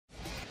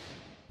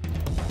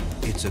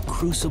It's a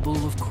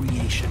crucible of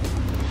creation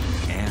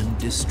and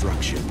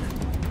destruction.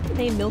 The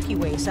name Milky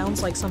Way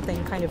sounds like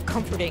something kind of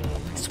comforting,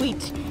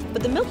 sweet,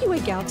 but the Milky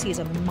Way galaxy is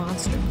a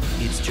monster.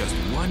 It's just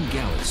one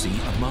galaxy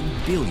among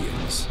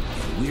billions,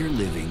 and we're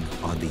living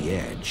on the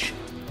edge.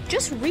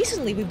 Just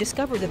recently, we've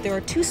discovered that there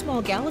are two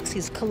small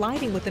galaxies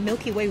colliding with the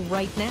Milky Way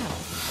right now.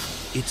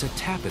 It's a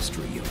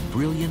tapestry of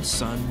brilliant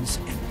suns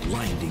and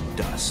blinding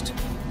dust.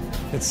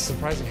 It's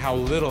surprising how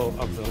little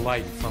of the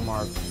light from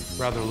our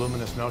rather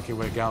luminous Milky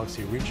Way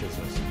galaxy reaches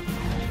us.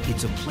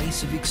 It's a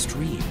place of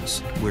extremes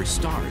where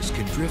stars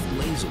can drift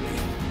lazily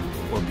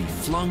or be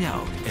flung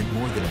out at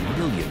more than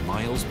 1,000,000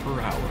 miles per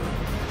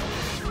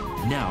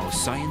hour. Now,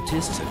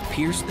 scientists have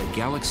pierced the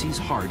galaxy's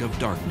heart of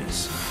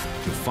darkness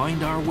to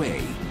find our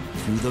way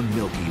through the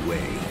Milky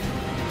Way.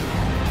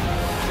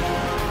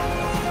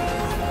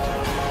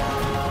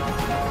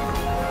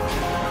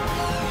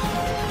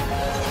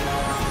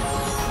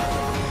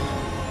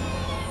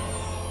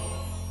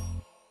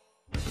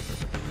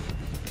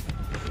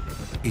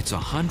 It's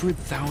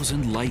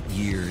 100,000 light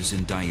years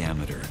in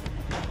diameter,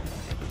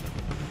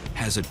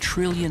 has 1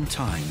 trillion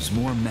times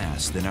more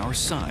mass than our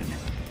sun.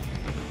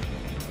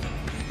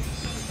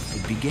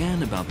 It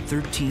began about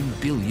 13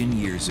 billion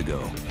years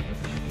ago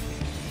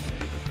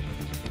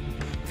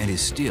and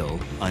is still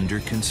under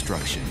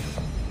construction.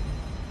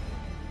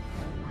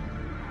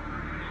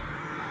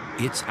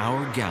 It's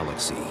our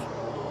galaxy,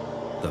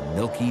 the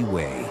Milky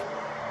Way.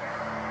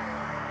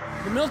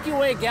 The Milky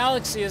Way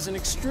galaxy is an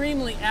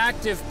extremely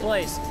active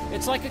place.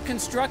 It's like a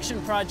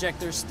construction project.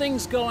 There's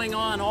things going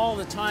on all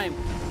the time.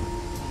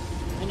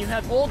 And you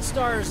have old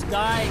stars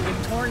die and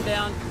get torn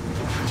down,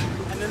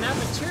 and then that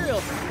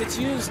material gets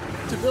used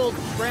to build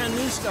brand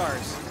new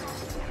stars.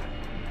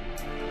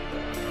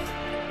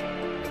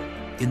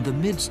 In the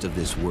midst of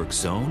this work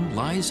zone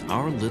lies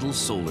our little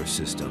solar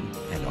system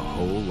and a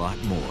whole lot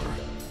more.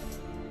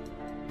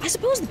 I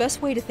suppose the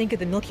best way to think of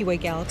the Milky Way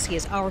galaxy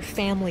is our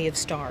family of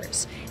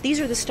stars. These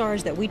are the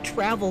stars that we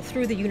travel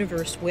through the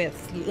universe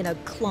with in a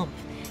clump,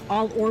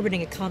 all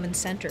orbiting a common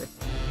center.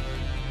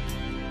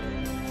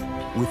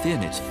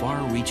 Within its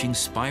far-reaching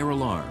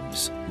spiral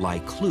arms lie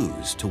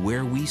clues to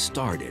where we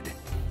started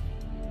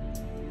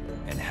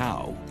and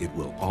how it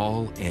will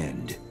all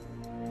end.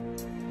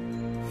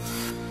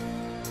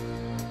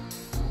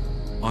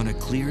 On a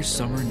clear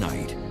summer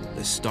night,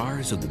 the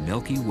stars of the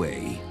Milky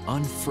Way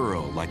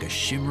unfurl like a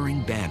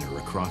shimmering banner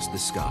across the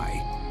sky.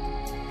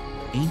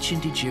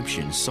 Ancient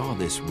Egyptians saw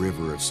this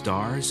river of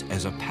stars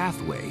as a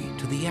pathway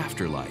to the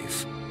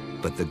afterlife,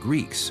 but the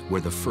Greeks were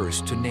the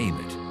first to name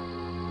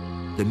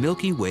it. The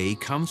Milky Way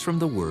comes from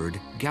the word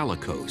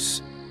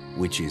galakos,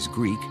 which is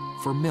Greek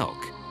for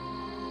milk.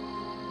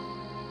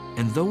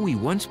 And though we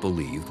once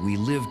believed we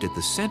lived at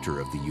the center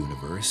of the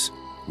universe,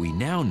 we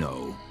now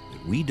know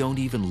that we don't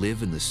even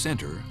live in the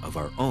center of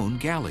our own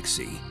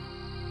galaxy.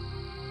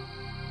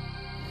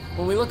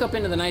 When we look up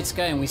into the night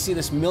sky and we see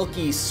this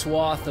milky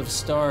swath of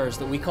stars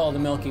that we call the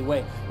Milky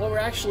Way, what we're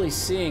actually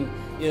seeing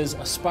is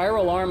a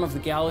spiral arm of the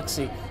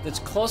galaxy that's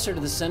closer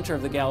to the center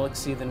of the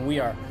galaxy than we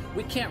are.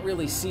 We can't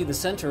really see the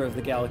center of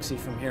the galaxy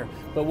from here,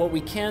 but what we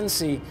can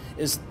see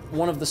is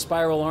one of the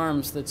spiral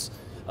arms that's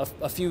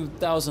a few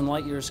thousand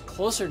light years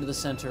closer to the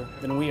center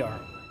than we are.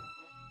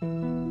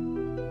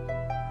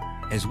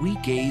 As we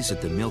gaze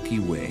at the Milky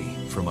Way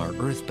from our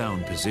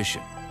earthbound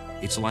position,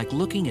 it's like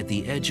looking at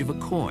the edge of a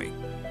coin.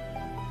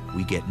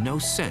 We get no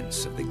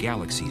sense of the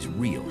galaxy's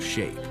real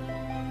shape.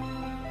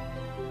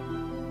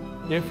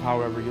 If,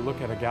 however, you look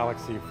at a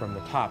galaxy from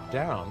the top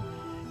down,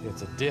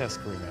 it's a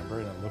disk, remember,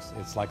 and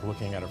it's like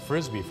looking at a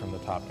frisbee from the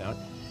top down.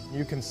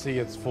 You can see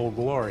its full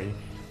glory.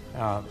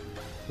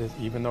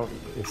 Even though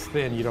it's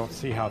thin, you don't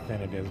see how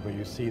thin it is, but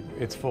you see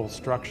its full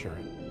structure.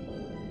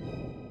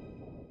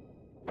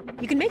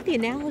 You can make the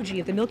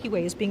analogy of the Milky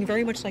Way as being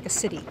very much like a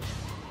city.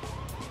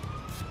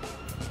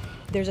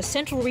 There's a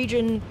central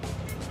region,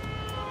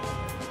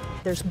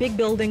 there's big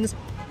buildings,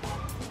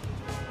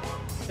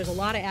 there's a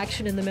lot of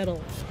action in the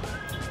middle.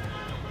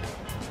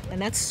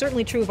 And that's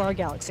certainly true of our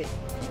galaxy.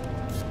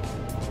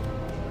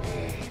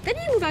 Then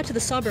you move out to the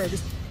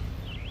suburbs,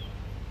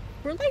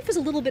 where life is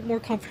a little bit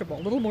more comfortable,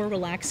 a little more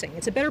relaxing.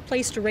 It's a better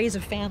place to raise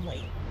a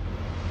family.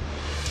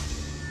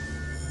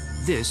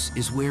 This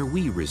is where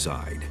we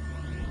reside.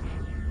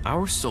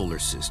 Our solar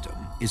system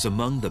is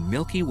among the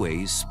Milky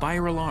Way's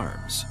spiral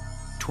arms,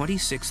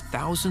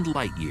 26,000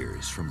 light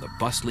years from the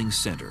bustling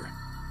center.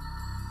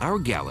 Our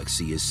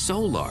galaxy is so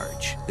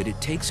large that it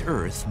takes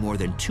Earth more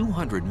than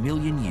 200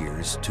 million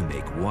years to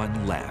make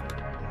one lap.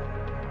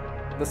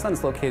 The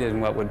sun's located in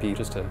what would be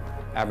just an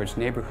average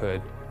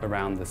neighborhood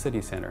around the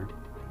city center.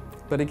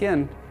 But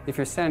again, if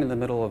you're standing in the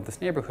middle of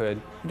this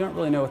neighborhood, you don't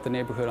really know what the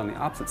neighborhood on the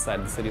opposite side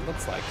of the city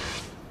looks like,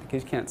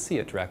 because you can't see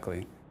it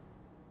directly.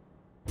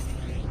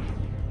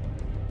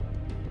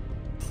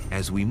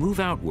 As we move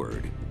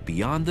outward,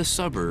 beyond the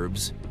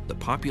suburbs, the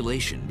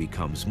population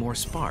becomes more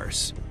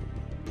sparse.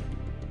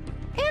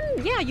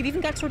 And yeah, you've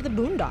even got sort of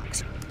the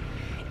boondocks.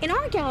 In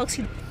our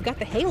galaxy, you've got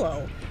the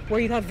halo, where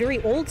you have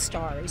very old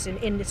stars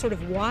in sort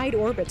of wide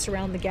orbits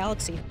around the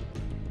galaxy.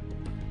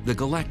 The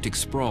galactic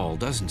sprawl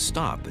doesn't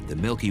stop at the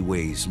Milky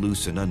Way's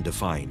loose and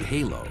undefined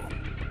halo.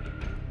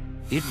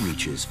 It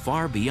reaches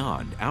far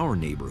beyond our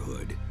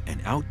neighborhood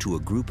and out to a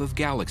group of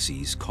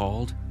galaxies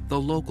called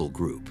the Local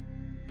Group.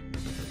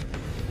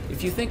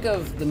 If you think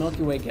of the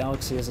Milky Way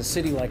galaxy as a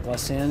city like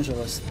Los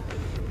Angeles,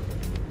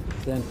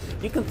 then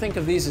you can think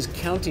of these as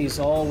counties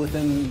all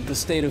within the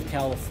state of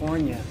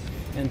California.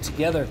 And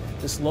together,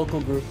 this local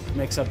group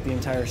makes up the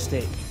entire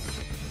state.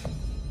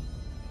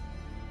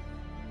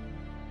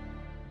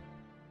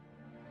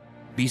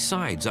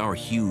 Besides our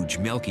huge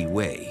Milky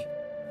Way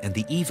and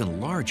the even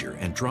larger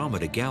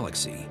Andromeda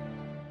Galaxy,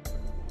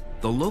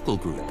 the Local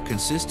Group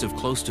consists of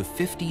close to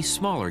 50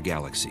 smaller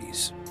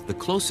galaxies, the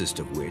closest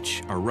of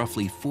which are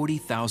roughly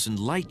 40,000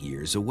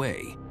 light-years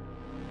away.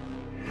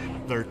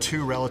 There are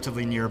two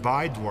relatively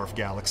nearby dwarf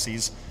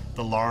galaxies,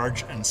 the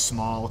large and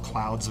small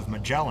clouds of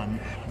Magellan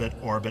that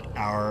orbit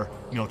our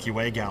Milky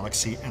Way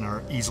galaxy and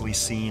are easily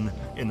seen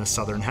in the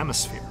southern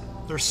hemisphere.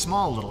 They're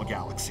small little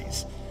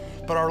galaxies.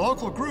 But our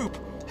local group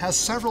has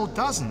several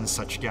dozen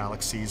such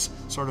galaxies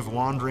sort of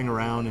wandering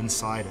around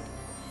inside it.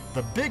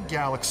 The big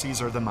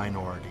galaxies are the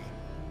minority.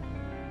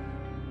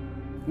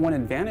 One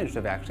advantage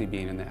of actually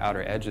being in the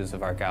outer edges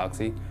of our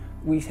galaxy,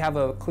 we have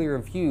a clear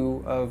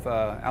view of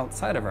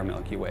outside of our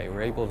Milky Way.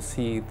 We're able to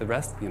see the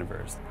rest of the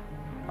universe,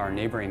 our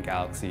neighboring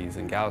galaxies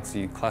and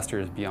galaxy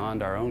clusters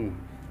beyond our own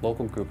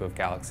local group of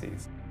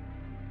galaxies.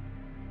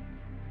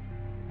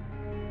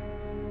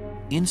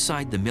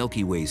 Inside the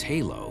Milky Way's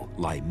halo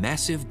lie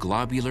massive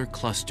globular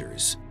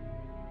clusters.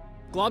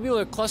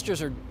 Globular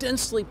clusters are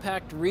densely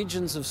packed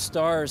regions of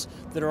stars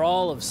that are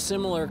all of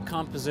similar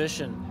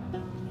composition.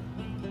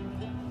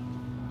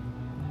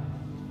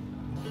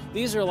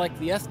 These are like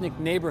the ethnic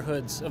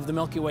neighborhoods of the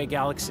Milky Way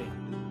galaxy.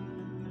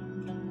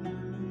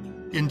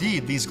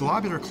 Indeed, these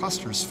globular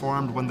clusters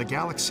formed when the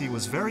galaxy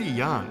was very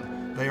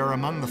young. They are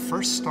among the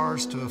first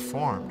stars to have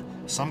formed.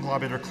 Some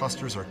globular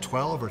clusters are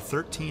 12 or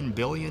 13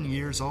 billion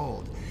years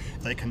old.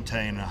 They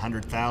contain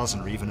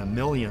 100,000 or even 1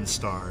 million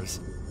stars.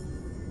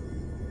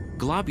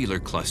 Globular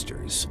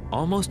clusters,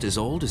 almost as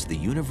old as the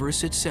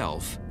universe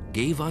itself,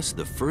 gave us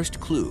the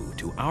first clue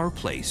to our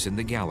place in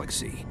the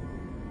galaxy.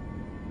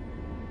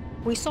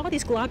 We saw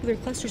these globular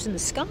clusters in the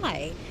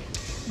sky,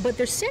 but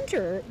their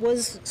center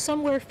was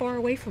somewhere far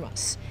away from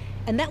us.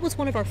 And that was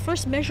one of our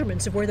first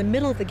measurements of where the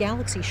middle of the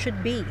galaxy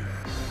should be.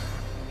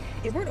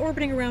 It weren't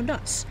orbiting around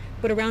us,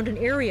 but around an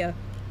area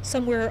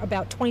somewhere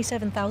about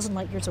 27,000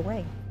 light-years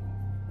away.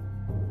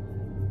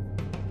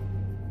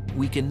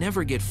 We can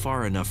never get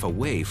far enough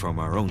away from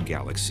our own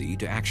galaxy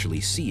to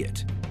actually see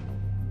it.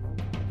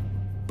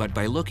 But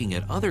by looking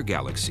at other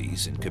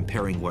galaxies and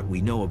comparing what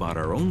we know about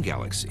our own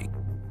galaxy,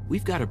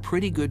 we've got a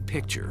pretty good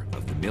picture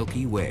of the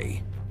Milky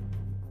Way.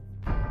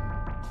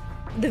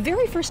 The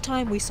very first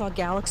time we saw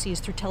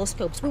galaxies through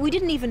telescopes, we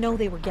didn't even know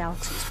they were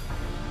galaxies.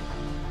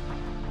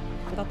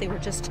 We thought they were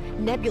just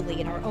nebulae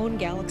in our own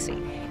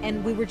galaxy,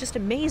 and we were just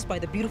amazed by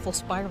the beautiful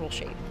spiral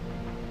shape.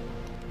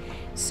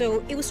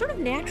 So it was sort of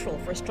natural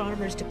for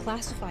astronomers to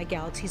classify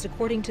galaxies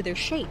according to their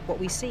shape, what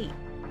we see.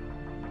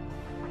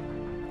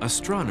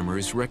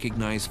 Astronomers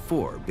recognize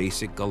 4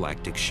 basic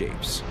galactic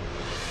shapes.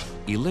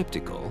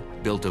 Elliptical,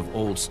 built of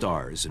old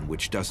stars and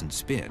which doesn't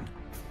spin.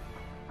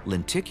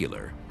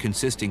 Lenticular,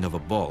 consisting of a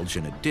bulge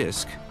and a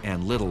disk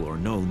and little or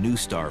no new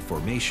star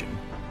formation.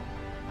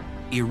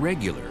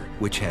 Irregular,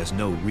 which has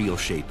no real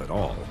shape at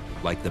all,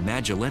 like the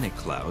Magellanic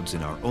Clouds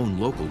in our own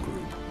local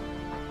group.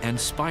 And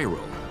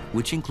spiral,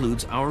 which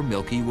includes our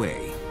Milky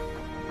Way.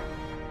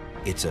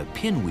 It's a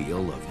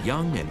pinwheel of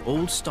young and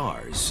old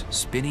stars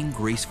spinning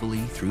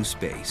gracefully through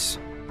space.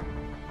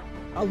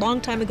 A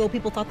long time ago,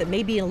 people thought that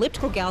maybe an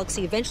elliptical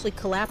galaxy eventually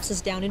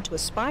collapses down into a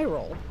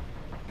spiral.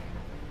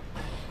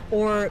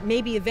 Or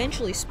maybe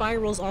eventually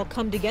spirals all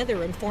come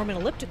together and form an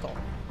elliptical.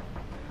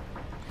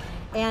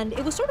 And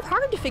it was sort of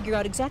hard to figure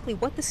out exactly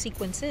what the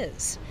sequence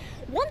is.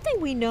 One thing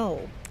we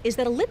know is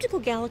that elliptical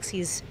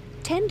galaxies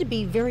tend to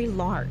be very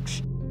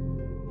large.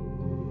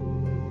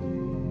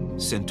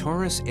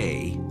 Centaurus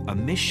A, a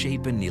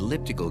misshapen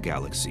elliptical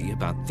galaxy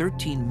about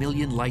 13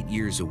 million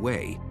light-years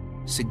away,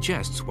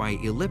 suggests why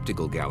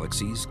elliptical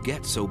galaxies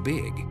get so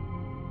big.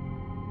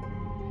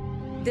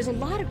 There's a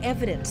lot of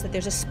evidence that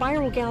there's a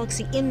spiral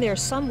galaxy in there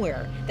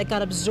somewhere that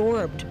got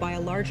absorbed by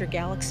a larger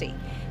galaxy.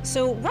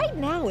 So right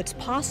now it's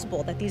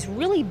possible that these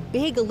really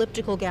big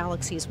elliptical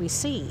galaxies we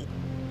see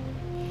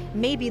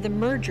may be the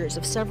mergers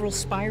of several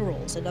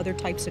spirals and other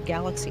types of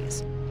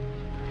galaxies.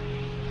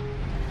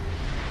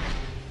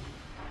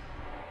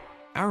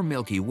 Our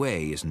Milky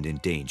Way isn't in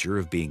danger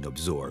of being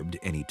absorbed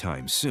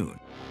anytime soon.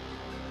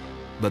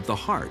 But the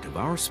heart of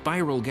our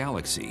spiral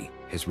galaxy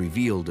has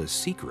revealed a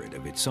secret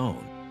of its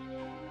own.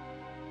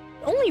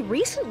 Only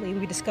recently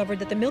we discovered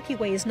that the Milky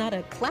Way is not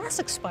a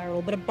classic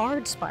spiral, but a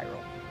barred spiral.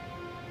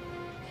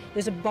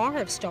 There's a bar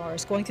of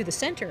stars going through the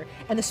center,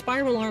 and the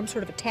spiral arms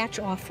sort of attach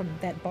off from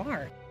that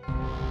bar.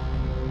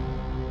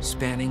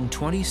 Spanning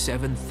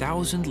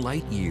 27,000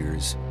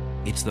 light-years,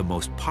 it's the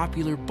most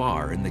popular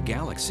bar in the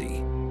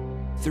galaxy.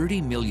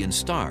 30 million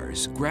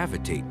stars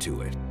gravitate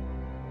to it.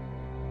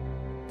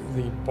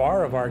 The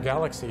bar of our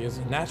galaxy is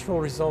a natural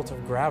result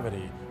of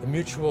gravity, the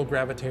mutual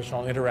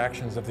gravitational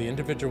interactions of the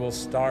individual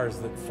stars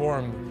that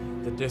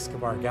form the disk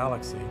of our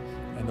galaxy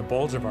and the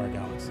bulge of our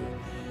galaxy.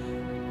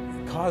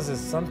 It causes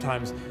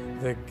sometimes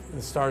the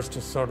stars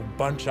to sort of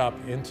bunch up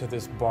into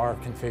this bar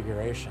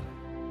configuration.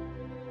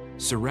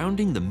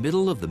 Surrounding the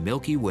middle of the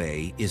Milky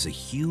Way is a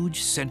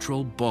huge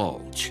central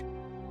bulge.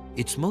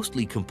 It's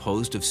mostly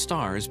composed of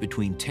stars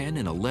between 10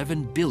 and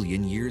 11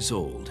 billion years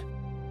old.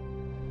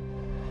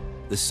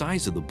 The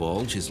size of the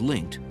bulge is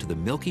linked to the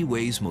Milky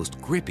Way's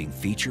most gripping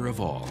feature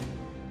of all,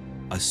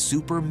 a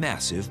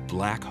supermassive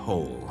black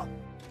hole.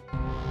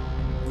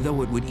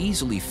 Though it would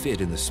easily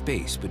fit in the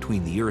space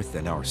between the Earth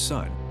and our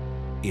Sun,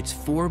 it's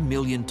 4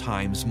 million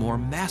times more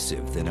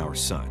massive than our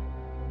Sun.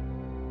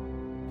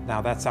 Now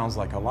that sounds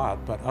like a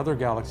lot, but other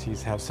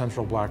galaxies have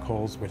central black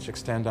holes which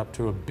extend up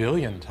to 1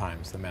 billion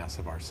times the mass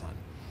of our Sun.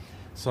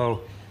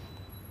 So,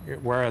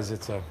 whereas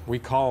we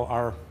call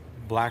our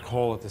black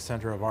hole at the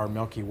center of our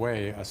Milky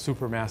Way a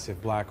supermassive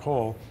black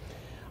hole,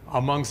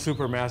 among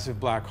supermassive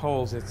black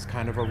holes, it's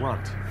kind of a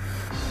runt.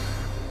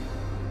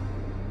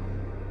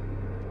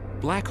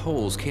 Black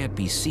holes can't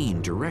be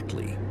seen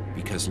directly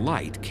because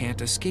light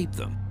can't escape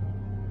them.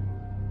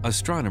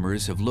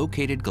 Astronomers have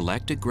located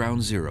galactic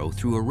ground zero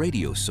through a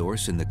radio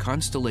source in the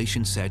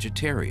constellation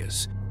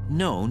Sagittarius,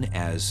 known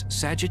as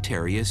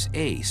Sagittarius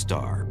A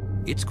star.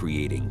 It's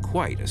creating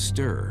quite a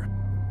stir.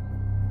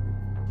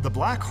 The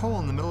black hole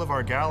in the middle of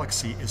our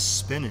galaxy is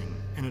spinning,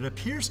 and it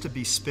appears to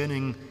be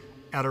spinning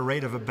at a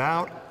rate of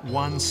about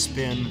 1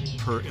 spin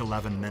per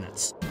 11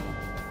 minutes.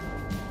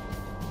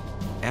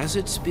 As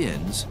it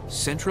spins,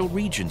 central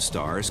region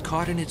stars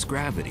caught in its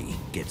gravity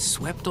get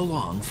swept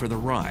along for the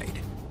ride,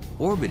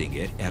 orbiting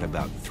it at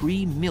about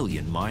 3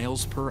 million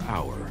miles per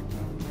hour.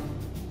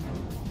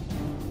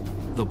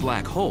 The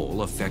black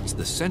hole affects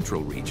the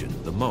central region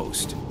the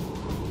most.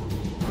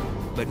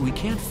 But we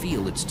can't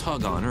feel its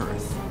tug on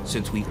Earth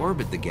since we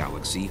orbit the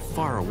galaxy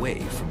far away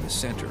from the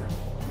center.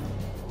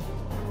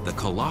 The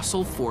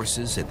colossal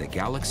forces at the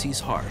galaxy's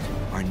heart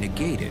are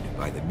negated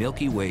by the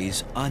Milky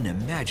Way's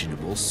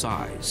unimaginable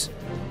size.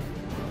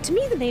 To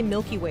me, the name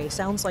Milky Way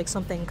sounds like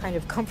something kind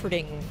of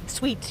comforting,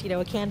 sweet,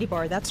 a candy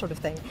bar, that sort of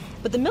thing.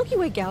 But the Milky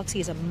Way galaxy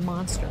is a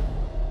monster.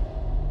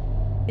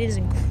 It is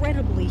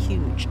incredibly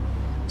huge.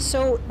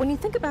 So when you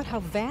think about how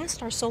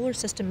vast our solar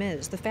system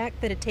is, the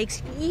fact that it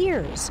takes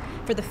years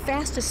for the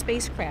fastest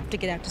spacecraft to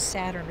get out to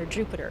Saturn or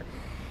Jupiter,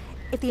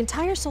 if the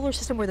entire solar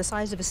system were the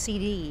size of a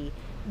CD,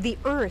 the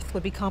Earth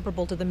would be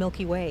comparable to the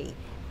Milky Way.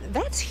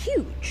 That's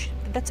huge.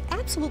 That's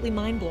absolutely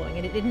mind-blowing,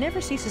 and it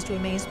never ceases to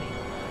amaze me.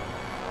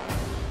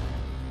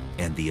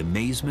 And the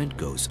amazement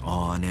goes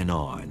on and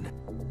on.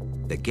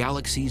 The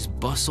galaxy's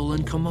bustle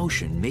and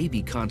commotion may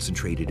be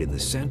concentrated in the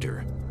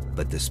center,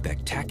 but the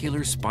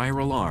spectacular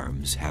spiral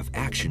arms have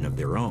action of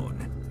their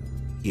own.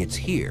 It's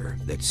here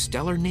that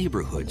stellar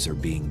neighborhoods are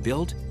being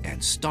built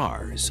and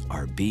stars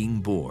are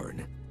being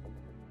born.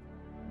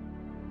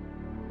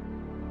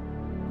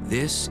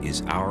 This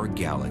is our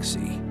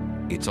galaxy.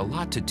 It's a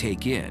lot to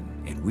take in,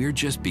 and we're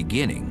just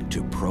beginning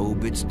to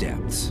probe its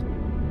depths.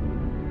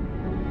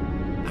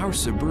 Our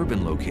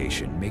suburban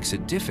location makes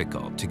it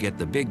difficult to get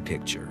the big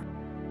picture,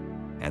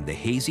 and the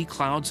hazy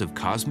clouds of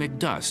cosmic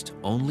dust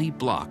only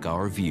block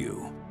our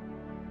view.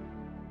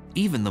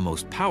 Even the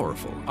most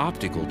powerful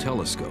optical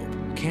telescope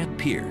can't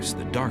pierce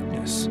the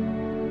darkness.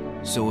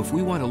 So if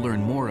we want to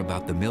learn more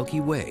about the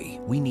Milky Way,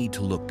 we need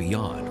to look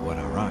beyond what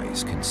our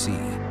eyes can see.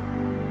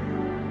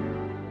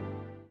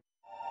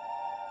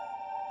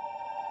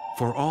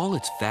 For all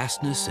its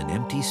vastness and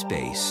empty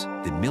space,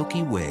 the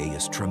Milky Way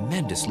is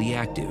tremendously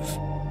active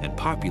and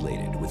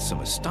populated with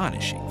some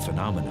astonishing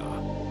phenomena.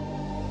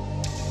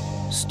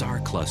 Star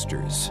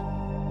clusters,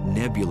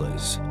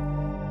 nebulas,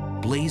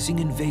 blazing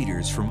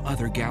invaders from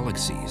other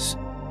galaxies.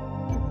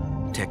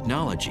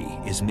 Technology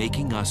is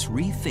making us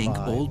rethink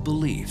old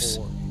beliefs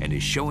and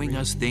is showing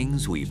us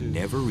things we've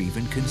never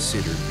even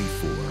considered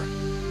before.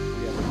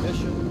 We have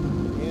ignition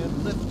and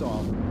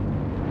liftoff.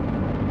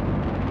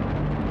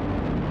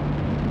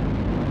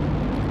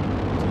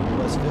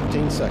 Plus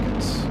 15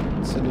 seconds.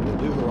 Sending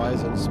the New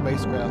Horizons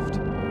spacecraft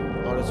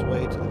on its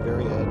way to the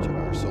very edge of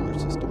our solar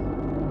system.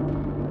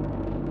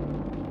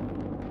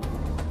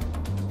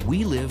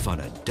 We live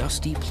on a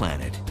dusty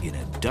planet in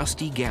a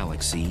dusty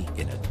galaxy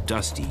in a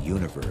dusty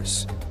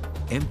universe.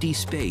 Empty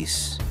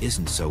space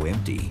isn't so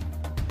empty.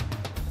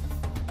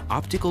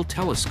 Optical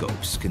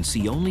telescopes can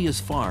see only as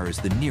far as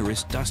the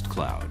nearest dust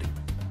cloud,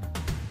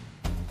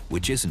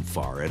 which isn't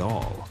far at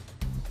all.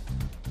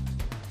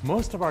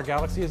 Most of our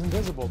galaxy is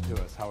invisible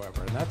to us,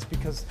 however, and that's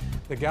because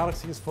the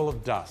galaxy is full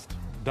of dust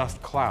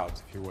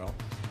clouds, if you will.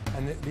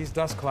 And these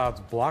dust clouds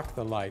block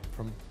the light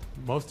from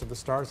most of the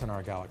stars in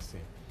our galaxy.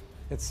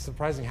 It's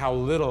surprising how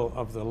little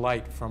of the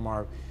light from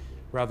our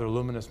rather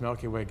luminous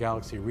Milky Way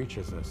galaxy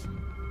reaches us.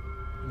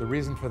 The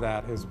reason for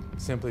that is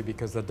simply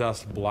because the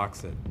dust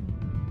blocks it.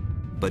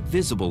 But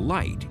visible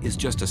light is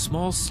just a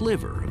small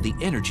sliver of the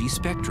energy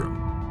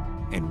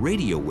spectrum, and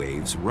radio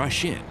waves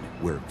rush in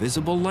where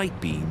visible light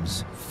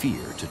beams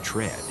fear to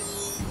tread.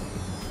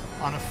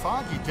 On a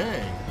foggy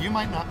day, you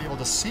might not be able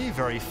to see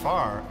very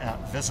far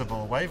at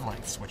visible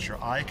wavelengths, which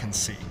your eye can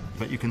see,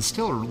 but you can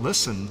still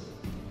listen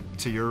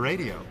to your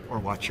radio or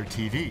watch your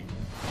TV.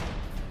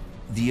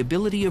 The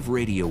ability of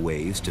radio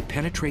waves to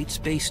penetrate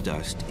space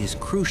dust is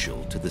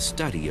crucial to the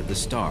study of the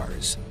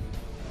stars.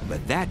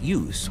 But that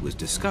use was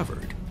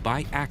discovered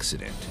by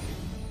accident.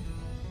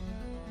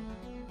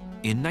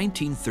 In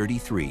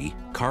 1933,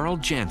 Carl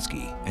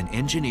Jansky, an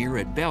engineer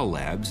at Bell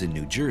Labs in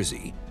New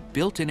Jersey,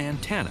 built an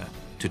antenna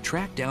to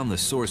track down the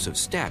source of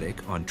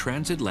static on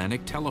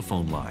transatlantic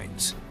telephone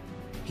lines.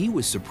 He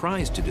was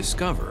surprised to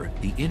discover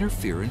the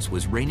interference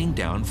was raining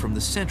down from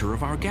the center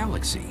of our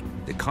galaxy,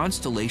 the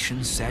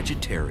constellation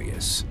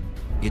Sagittarius.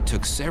 It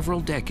took several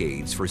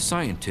decades for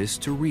scientists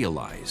to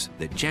realize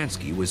that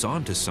Jansky was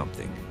onto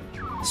something.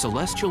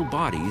 Celestial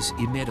bodies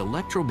emit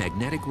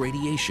electromagnetic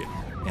radiation,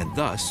 and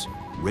thus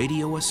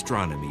radio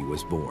astronomy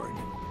was born.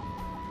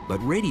 But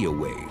radio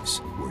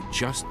waves were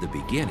just the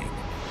beginning.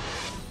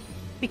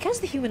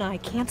 Because the human eye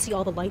can't see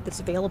all the light that's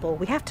available,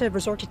 we have to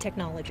resort to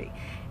technology.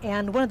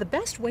 And one of the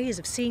best ways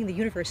of seeing the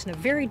universe in a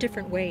very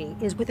different way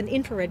is with an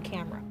infrared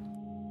camera.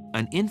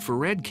 An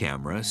infrared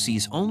camera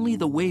sees only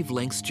the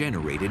wavelengths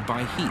generated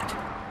by heat,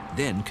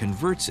 then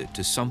converts it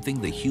to something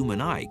the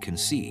human eye can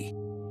see.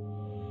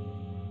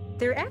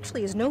 There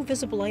actually is no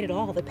visible light at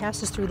all that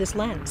passes through this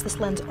lens. This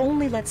lens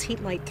only lets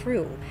heat light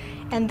through.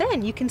 And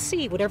then you can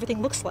see what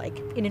everything looks like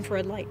in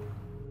infrared light.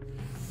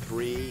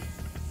 3,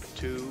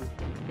 2,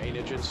 main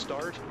engine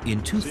start.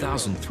 In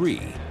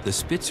 2003, the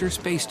Spitzer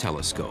Space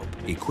Telescope,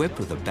 equipped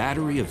with a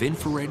battery of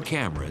infrared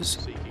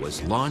cameras,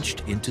 was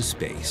launched into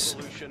space.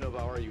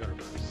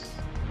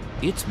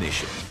 Its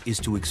mission is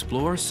to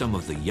explore some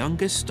of the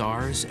youngest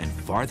stars and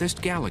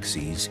farthest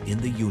galaxies in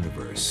the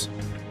universe.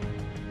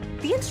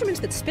 The instruments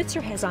that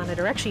Spitzer has on it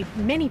are actually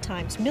many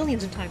times,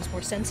 millions of times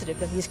more sensitive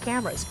than these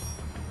cameras.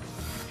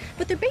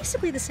 But they're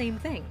basically the same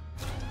thing.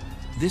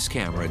 This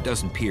camera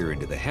doesn't peer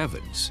into the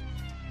heavens,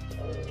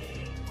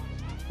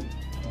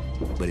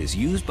 but is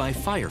used by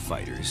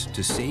firefighters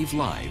to save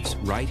lives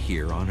right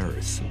here on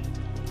Earth.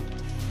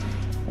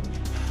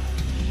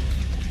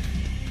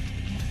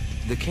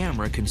 The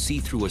camera can see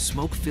through a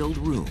smoke-filled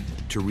room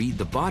to read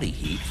the body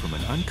heat from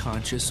an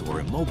unconscious or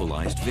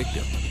immobilized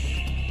victim.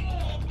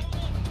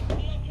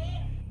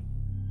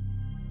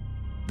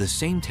 The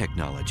same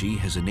technology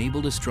has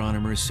enabled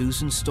astronomer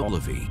Susan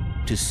Stolevy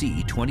to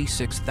see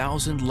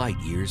 26,000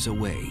 light-years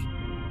away,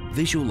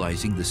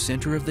 visualizing the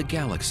center of the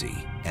galaxy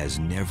as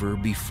never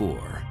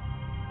before.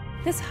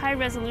 This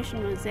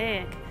high-resolution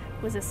mosaic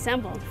was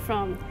assembled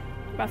from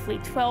roughly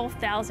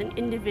 12,000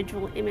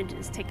 individual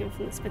images taken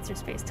from the Spitzer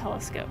Space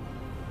Telescope.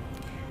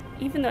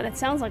 Even though that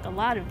sounds like a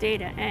lot of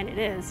data, and it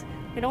is,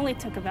 it only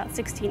took about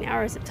 16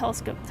 hours of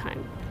telescope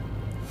time.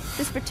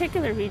 This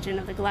particular region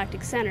of the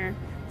galactic center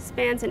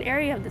spans an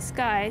area of the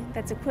sky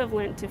that's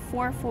equivalent to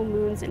 4 full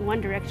moons in one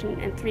direction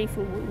and 3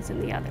 full moons in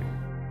the other.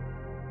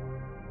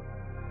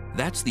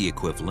 That's the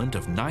equivalent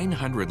of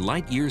 900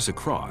 light-years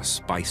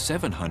across by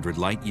 700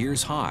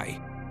 light-years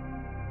high.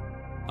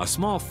 A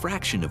small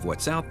fraction of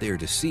what's out there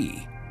to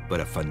see,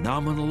 but a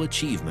phenomenal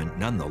achievement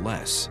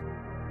nonetheless.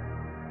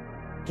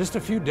 Just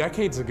a few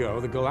decades ago,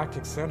 the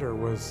galactic center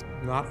was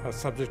not a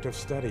subject of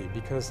study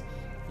because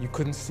you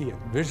couldn't see it.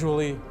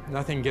 Visually,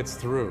 nothing gets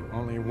through.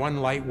 Only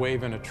one light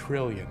wave in a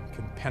trillion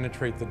can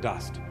penetrate the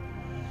dust.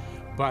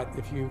 But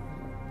if you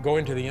go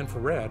into the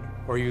infrared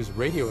or use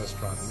radio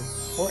astronomy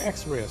or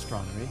X-ray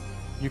astronomy,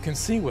 you can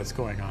see what's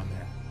going on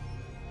there.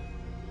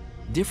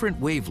 Different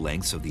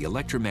wavelengths of the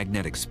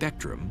electromagnetic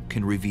spectrum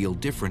can reveal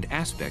different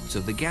aspects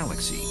of the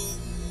galaxy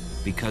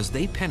because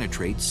they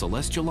penetrate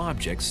celestial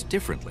objects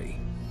differently.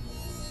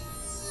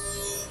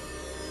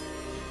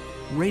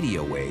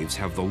 Radio waves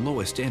have the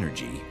lowest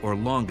energy or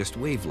longest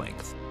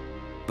wavelength,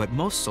 but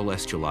most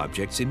celestial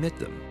objects emit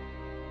them.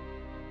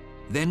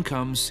 Then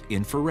comes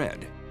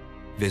infrared,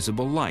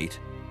 visible light,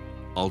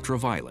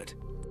 ultraviolet.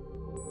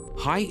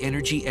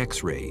 High-energy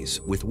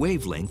X-rays with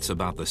wavelengths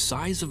about the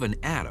size of an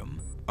atom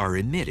are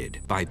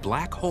emitted by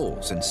black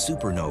holes and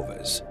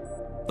supernovas.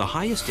 The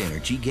highest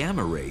energy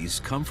gamma rays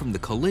come from the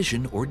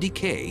collision or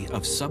decay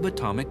of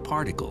subatomic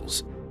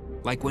particles,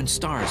 like when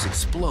stars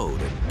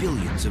explode at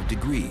billions of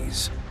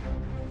degrees.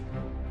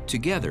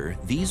 Together,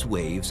 these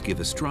waves give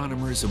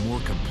astronomers a more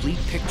complete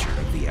picture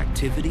of the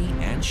activity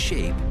and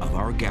shape of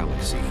our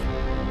galaxy.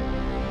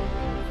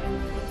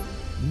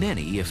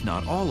 Many, if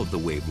not all, of the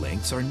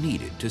wavelengths are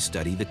needed to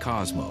study the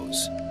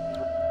cosmos.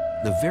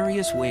 The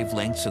various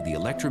wavelengths of the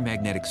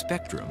electromagnetic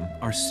spectrum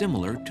are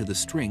similar to the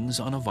strings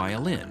on a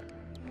violin.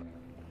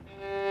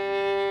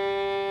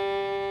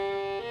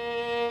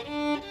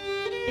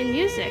 In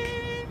music,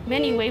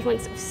 many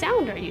wavelengths of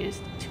sound are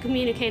used to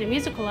communicate a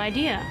musical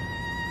idea.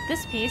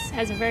 This piece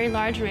has a very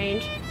large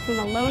range from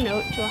a low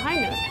note to a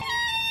high note.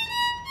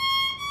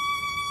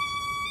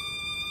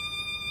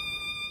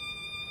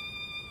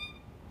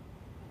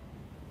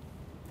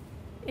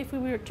 If we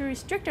were to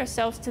restrict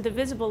ourselves to the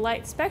visible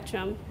light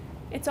spectrum,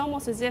 it's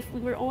almost as if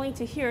we were only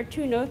to hear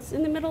 2 notes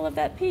in the middle of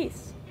that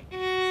piece.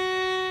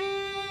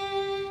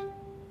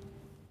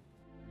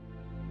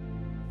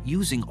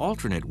 Using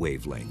alternate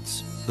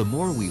wavelengths, the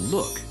more we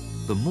look,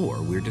 the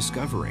more we're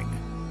discovering.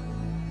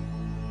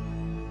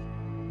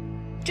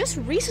 Just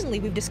recently,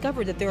 we've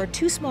discovered that there are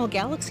two small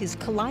galaxies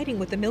colliding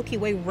with the Milky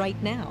Way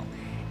right now.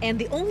 And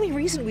the only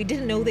reason we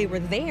didn't know they were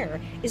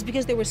there is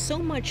because there was so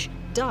much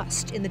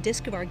dust in the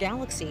disk of our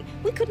galaxy,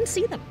 we couldn't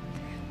see them.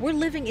 We're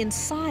living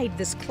inside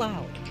this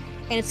cloud,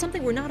 and it's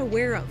something we're not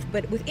aware of,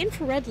 but with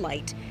infrared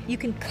light, you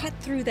can cut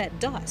through that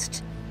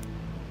dust.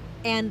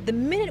 And the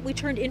minute we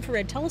turned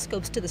infrared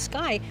telescopes to the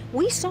sky,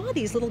 we saw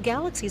these little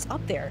galaxies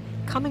up there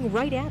coming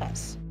right at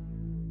us.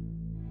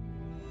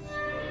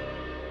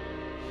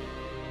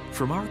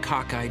 From our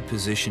cockeyed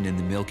position in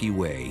the Milky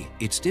Way,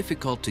 it's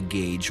difficult to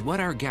gauge what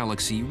our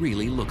galaxy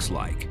really looks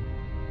like.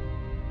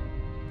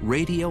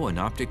 Radio and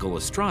optical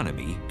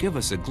astronomy give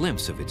us a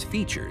glimpse of its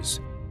features,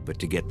 but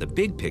to get the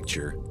big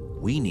picture,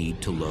 we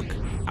need to look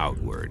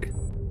outward.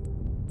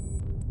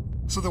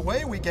 So the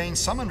way we gain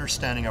some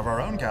understanding of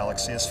our own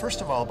galaxy is, first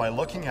of all, by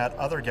looking at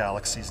other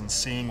galaxies and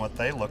seeing what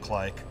they look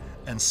like,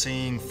 and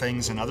seeing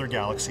things in other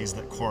galaxies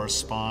that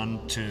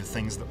correspond to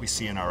things that we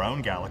see in our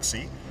own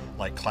galaxy,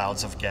 like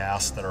clouds of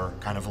gas that are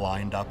kind of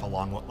lined up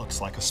along what looks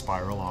like a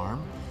spiral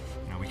arm.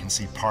 You know, we can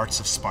see parts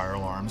of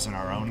spiral arms in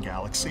our own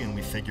galaxy, and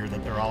we figure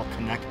that they're all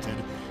connected,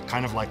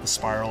 kind of like the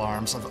spiral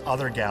arms of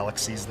other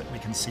galaxies that we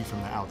can see from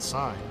the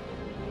outside.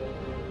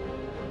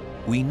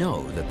 We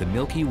know that the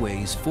Milky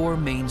Way's four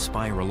main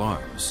spiral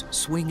arms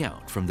swing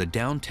out from the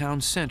downtown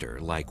center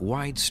like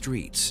wide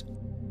streets.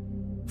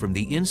 From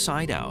the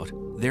inside out,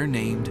 they're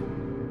named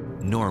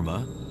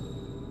Norma,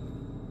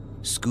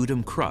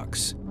 Scutum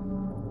Crux,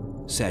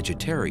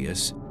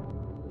 Sagittarius,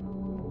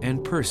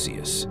 and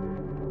Perseus.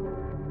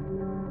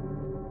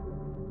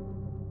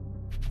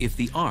 If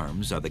the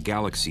arms are the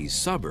galaxy's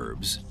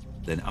suburbs,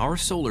 then our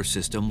solar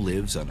system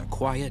lives on a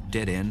quiet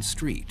dead-end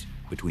street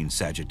between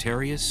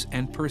Sagittarius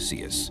and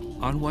Perseus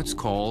on what's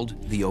called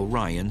the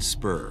Orion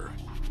Spur.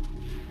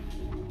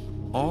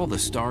 All the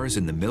stars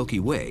in the Milky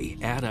Way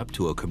add up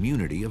to a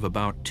community of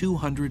about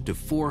 200 to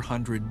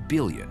 400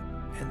 billion,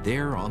 and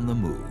they're on the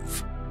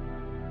move.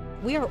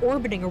 We are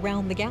orbiting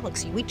around the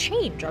galaxy. We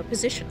change our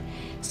position.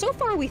 So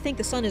far, we think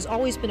the sun has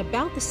always been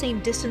about the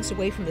same distance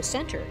away from the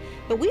center,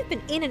 but we've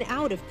been in and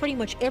out of pretty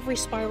much every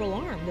spiral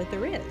arm that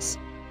there is.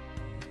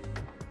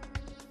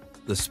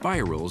 The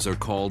spirals are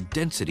called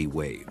density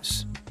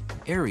waves,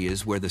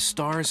 areas where the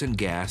stars and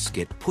gas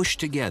get pushed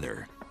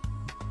together.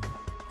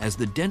 As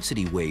the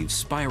density waves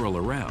spiral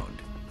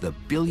around, the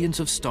billions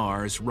of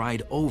stars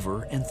ride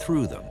over and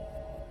through them.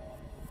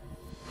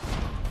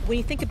 When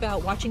you think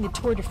about watching the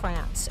Tour de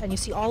France and you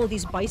see all of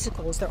these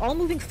bicycles, they're all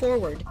moving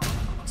forward.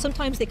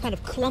 Sometimes they kind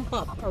of clump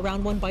up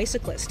around one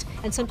bicyclist,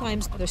 and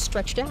sometimes they're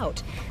stretched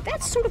out.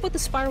 That's sort of what the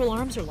spiral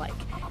arms are like,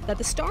 that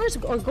the stars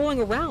are going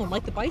around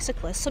like the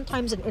bicyclists,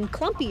 sometimes in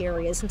clumpy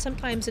areas and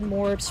sometimes in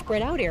more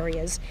spread out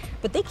areas,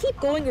 but they keep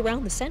going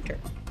around the center.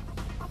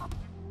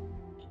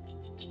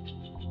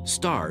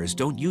 Stars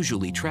don't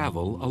usually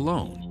travel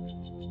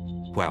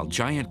alone. While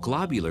giant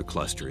globular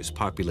clusters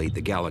populate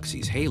the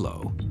galaxy's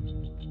halo,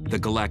 the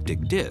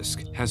galactic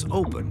disk has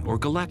open or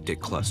galactic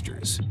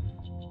clusters.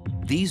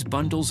 These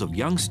bundles of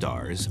young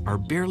stars are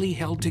barely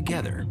held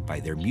together by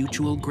their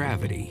mutual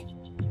gravity.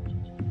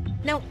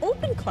 Now,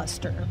 open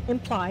cluster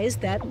implies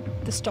that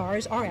the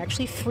stars are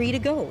actually free to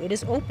go. It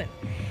is open.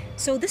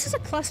 So this is a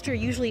cluster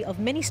usually of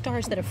many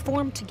stars that have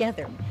formed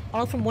together,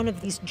 all from one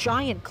of these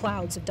giant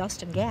clouds of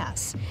dust and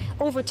gas.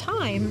 Over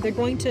time, they're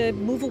going to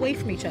move away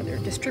from each other,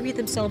 distribute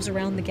themselves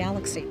around the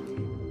galaxy.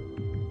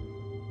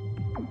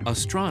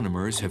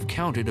 Astronomers have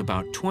counted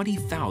about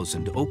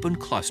 20,000 open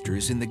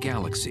clusters in the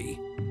galaxy.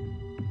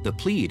 The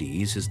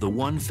Pleiades is the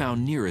one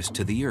found nearest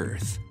to the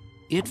Earth.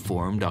 It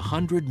formed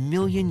 100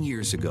 million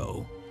years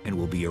ago and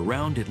will be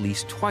around at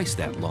least twice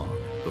that long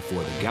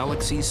before the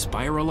galaxy's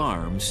spiral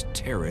arms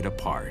tear it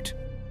apart.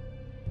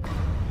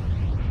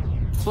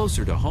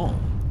 Closer to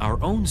home,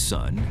 our own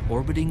sun,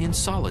 orbiting in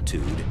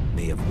solitude,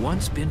 may have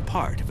once been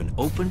part of an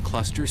open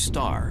cluster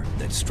star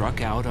that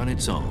struck out on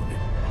its own.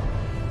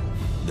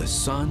 The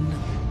sun,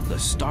 the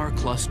star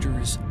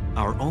clusters,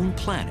 our own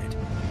planet,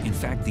 in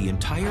fact, the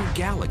entire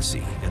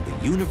galaxy and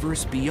the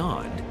universe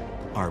beyond,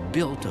 are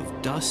built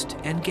of dust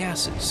and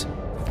gases.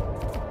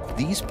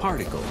 These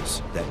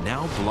particles that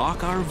now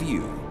block our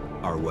view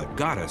are what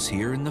got us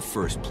here in the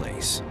first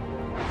place.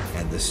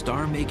 And the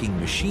star-making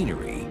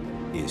machinery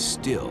is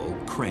still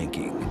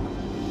cranking.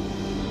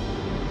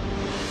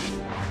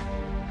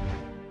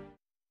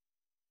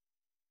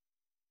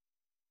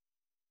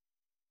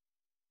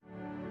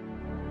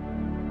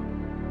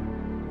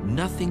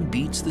 Nothing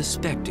beats the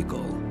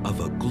spectacle of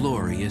a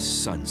glorious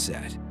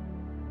sunset.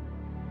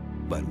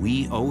 But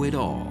we owe it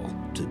all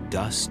to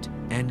dust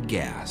and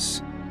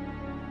gas.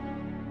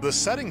 The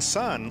setting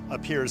sun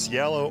appears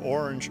yellow,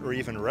 orange, or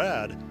even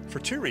red for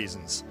two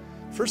reasons.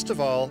 First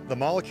of all, the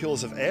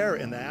molecules of air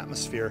in the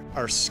atmosphere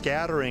are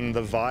scattering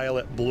the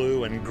violet,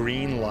 blue, and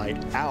green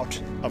light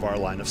out of our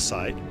line of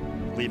sight,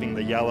 leaving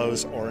the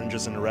yellows,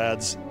 oranges, and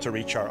reds to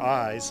reach our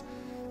eyes.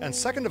 And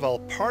second of all,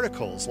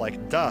 particles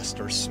like dust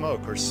or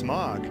smoke or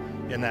smog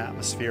in the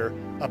atmosphere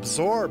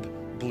absorb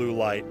blue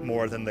light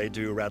more than they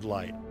do red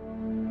light.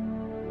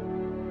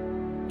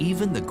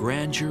 Even the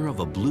grandeur of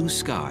a blue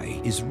sky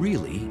is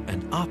really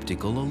an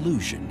optical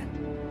illusion.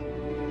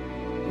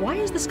 Why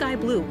is the sky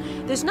blue?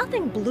 There's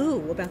nothing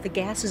blue about the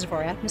gases of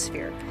our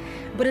atmosphere.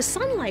 But as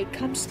sunlight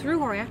comes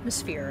through our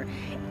atmosphere,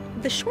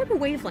 the shorter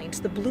wavelengths,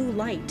 the blue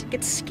light,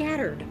 gets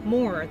scattered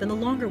more than the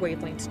longer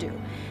wavelengths do.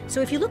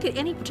 So if you look at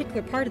any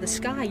particular part of the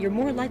sky, you're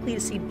more likely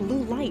to see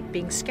blue light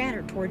being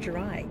scattered towards your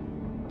eye.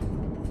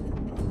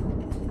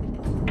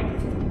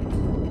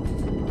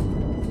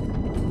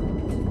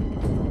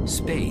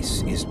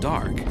 Space is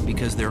dark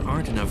because there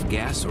aren't enough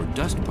gas or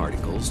dust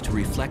particles to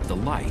reflect the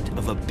light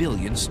of a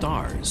billion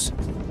stars.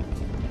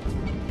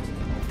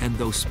 And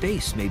though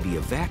space may be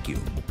a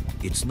vacuum,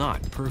 it's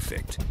not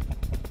perfect.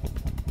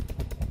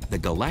 The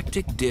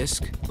galactic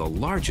disk, the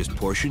largest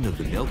portion of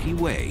the Milky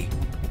Way,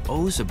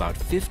 owes about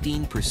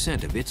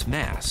 15% of its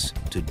mass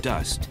to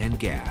dust and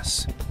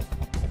gas.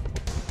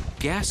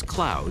 Gas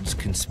clouds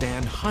can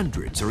span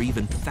hundreds or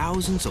even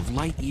thousands of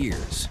light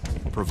years,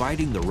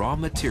 providing the raw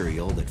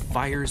material that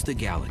fires the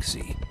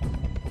galaxy.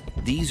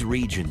 These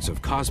regions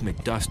of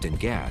cosmic dust and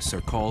gas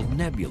are called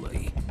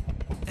nebulae,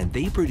 and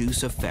they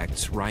produce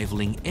effects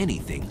rivaling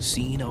anything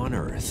seen on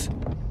Earth.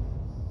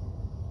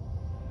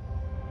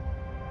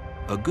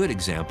 A good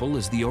example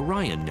is the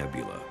Orion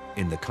Nebula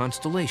in the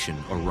constellation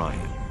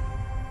Orion.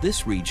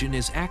 This region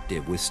is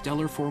active with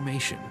stellar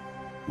formation,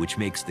 which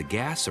makes the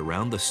gas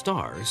around the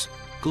stars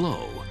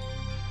glow.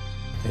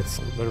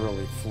 It's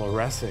literally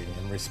fluorescing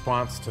in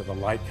response to the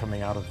light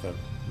coming out of the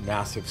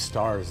massive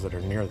stars that are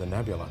near the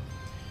nebula.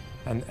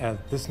 And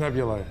this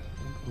nebula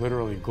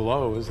literally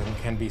glows and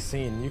can be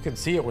seen. You can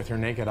see it with your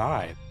naked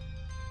eye.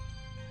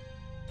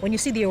 When you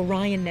see the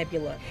Orion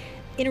Nebula,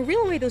 in a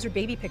real way, those are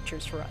baby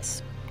pictures for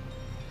us.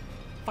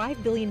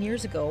 5 billion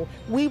years ago,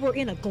 we were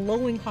in a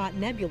glowing hot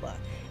nebula,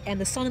 and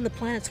the sun and the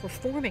planets were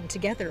forming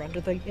together under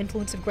the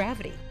influence of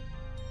gravity.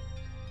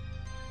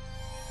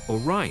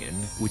 Orion,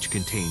 which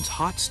contains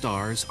hot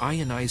stars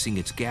ionizing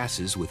its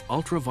gases with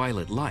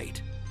ultraviolet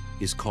light,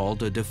 is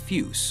called a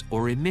diffuse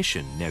or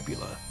emission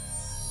nebula.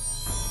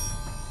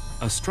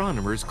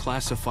 Astronomers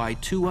classify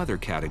two other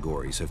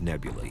categories of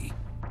nebulae.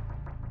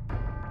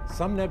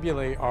 Some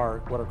nebulae are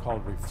what are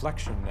called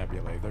reflection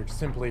nebulae. They're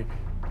simply,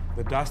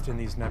 the dust in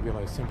these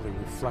nebulae is simply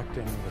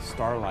reflecting the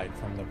starlight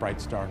from the bright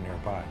star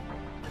nearby.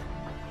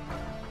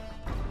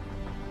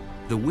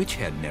 The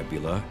Witchhead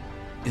Nebula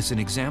is an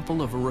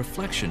example of a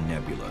reflection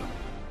nebula,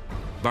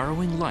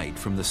 borrowing light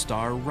from the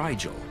star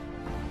Rigel.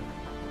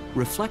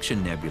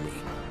 Reflection nebulae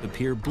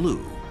appear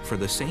blue for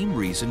the same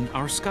reason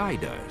our sky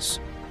does.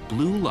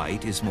 Blue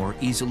light is more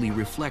easily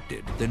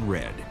reflected than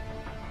red.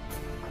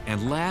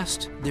 And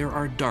last, there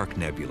are dark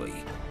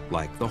nebulae,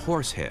 like the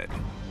Horsehead.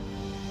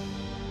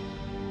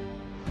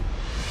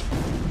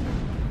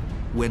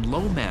 When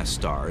low-mass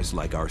stars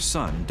like our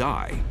Sun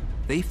die,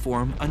 they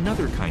form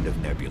another kind of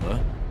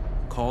nebula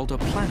called a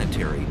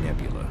planetary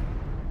nebula.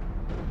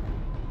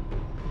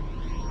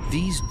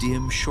 These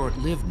dim,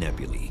 short-lived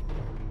nebulae,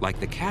 like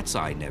the Cat's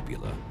Eye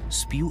Nebula,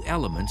 spew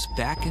elements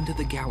back into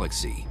the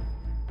galaxy.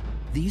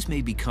 These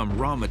may become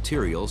raw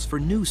materials for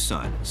new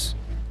suns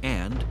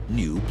and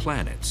new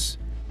planets.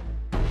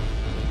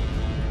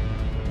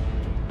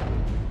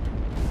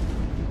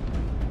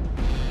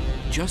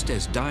 Just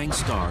as dying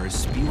stars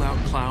spew out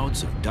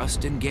clouds of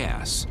dust and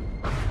gas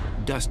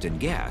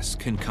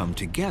can come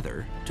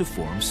together to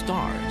form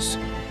stars.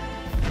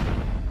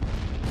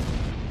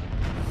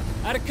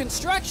 At a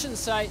construction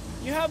site,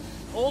 you have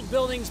old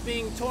buildings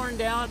being torn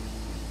down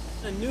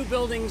and new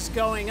buildings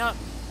going up.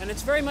 And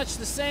it's very much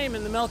the same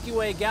in the Milky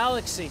Way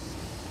galaxy.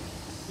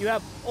 You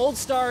have old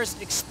stars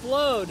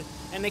explode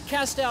and they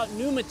cast out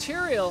new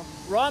material,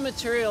 raw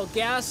material,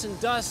 gas and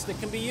dust that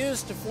can be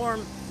used to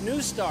form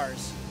new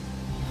stars.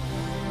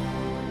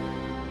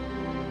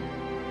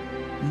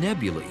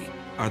 Nebulae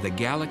are the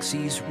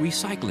galaxy's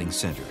recycling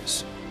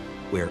centers,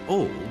 where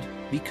old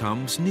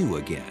becomes new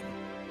again.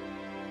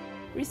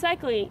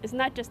 Recycling is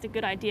not just a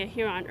good idea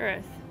here on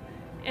Earth.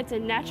 It's a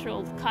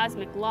natural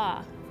cosmic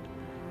law.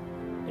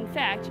 In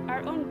fact,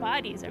 our own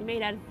bodies are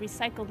made out of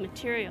recycled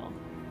material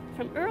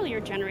from earlier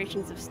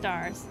generations of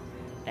stars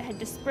that had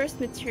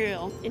dispersed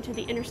material into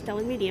the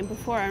interstellar medium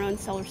before our own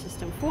solar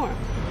system formed.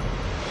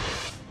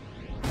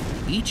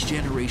 Each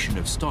generation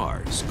of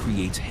stars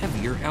creates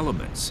heavier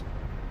elements,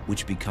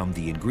 which become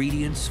the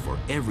ingredients for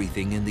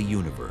everything in the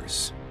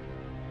universe.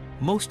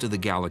 Most of the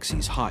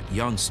galaxy's hot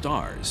young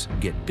stars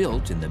get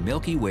built in the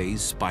Milky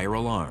Way's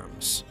spiral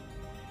arms.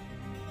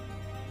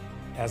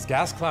 As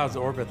gas clouds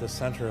orbit the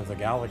center of the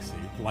galaxy,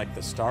 like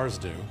the stars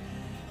do,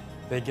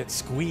 they get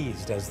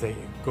squeezed as they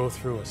go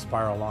through a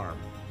spiral arm.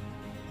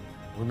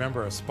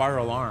 Remember, a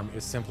spiral arm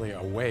is simply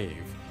a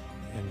wave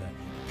in the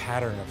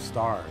pattern of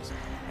stars.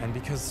 And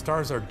because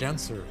stars are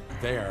denser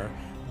there,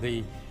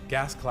 the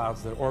gas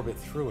clouds that orbit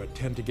through it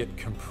tend to get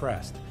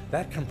compressed.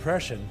 That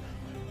compression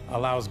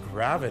allows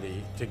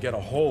gravity to get a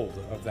hold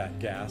of that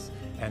gas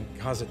and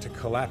cause it to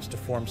collapse to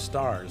form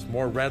stars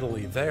more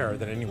readily there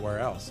than anywhere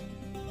else.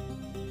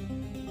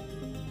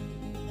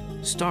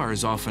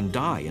 Stars often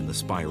die in the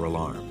spiral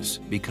arms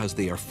because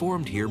they are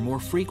formed here more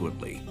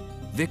frequently,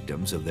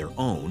 victims of their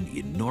own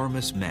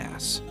enormous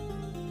mass.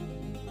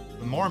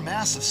 The more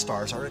massive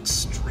stars are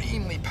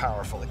extremely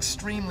powerful,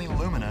 extremely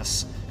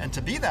luminous, and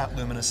to be that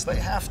luminous, they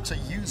have to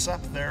use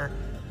up their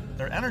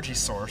energy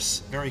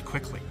source very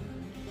quickly.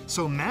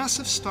 So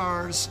massive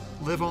stars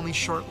live only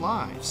short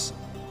lives,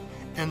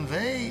 and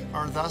they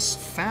are thus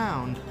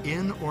found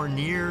in or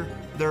near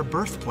their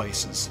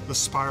birthplaces, the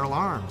spiral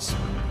arms,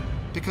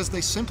 because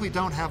they simply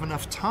don't have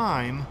enough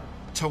time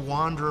to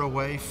wander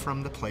away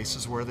from the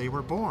places where they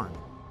were born.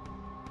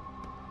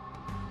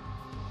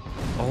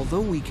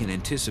 Although we can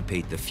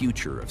anticipate the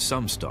future of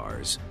some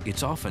stars,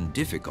 it's often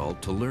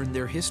difficult to learn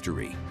their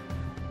history.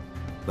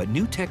 But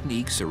new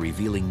techniques are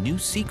revealing new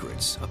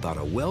secrets about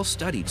a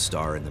well-studied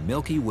star in the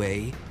Milky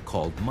Way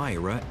called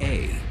Mira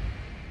A.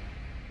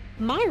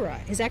 Mira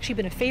has actually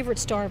been a favorite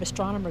star of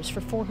astronomers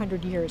for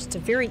 400 years. It's a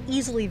very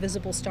easily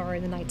visible star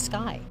in the night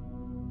sky.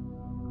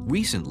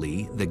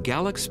 Recently, the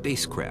Galaxy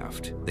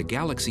spacecraft, the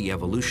Galaxy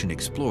Evolution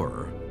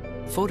Explorer,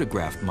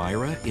 photographed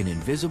Mira in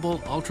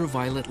invisible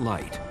ultraviolet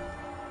light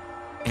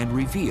and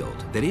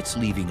revealed that it's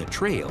leaving a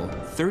trail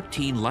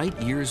 13 light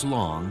years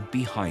long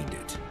behind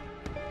it.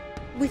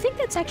 We think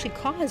that's actually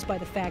caused by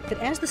the fact that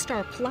as the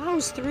star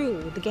plows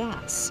through the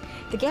gas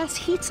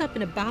heats up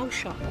in a bow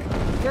shock,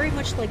 very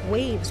much like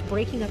waves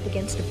breaking up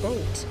against a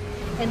boat,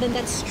 and then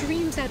that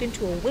streams out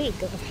into a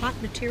wake of hot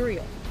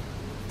material.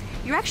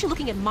 You're actually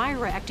looking at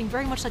Mira acting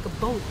very much like a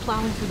boat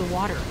plowing through the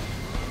water.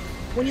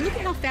 When you look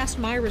at how fast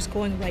Mira is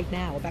going right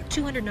now, about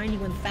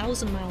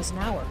 291,000 miles an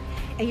hour,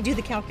 and you do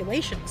the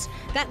calculations,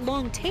 that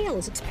long tail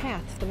is its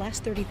path for the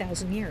last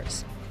 30,000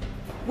 years.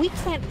 We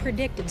can't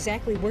predict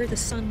exactly where the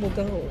sun will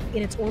go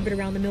in its orbit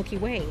around the Milky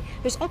Way.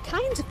 There's all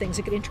kinds of things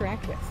it could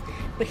interact with.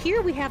 But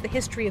here we have the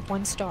history of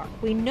one star.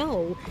 We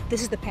know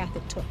this is the path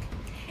it took.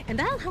 And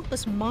that'll help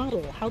us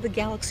model how the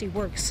galaxy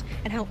works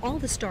and how all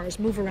the stars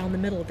move around the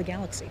middle of the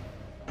galaxy.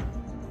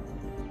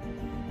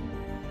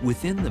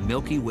 Within the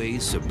Milky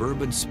Way's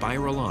suburban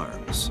spiral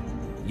arms,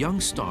 young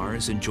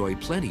stars enjoy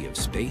plenty of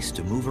space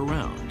to move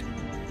around.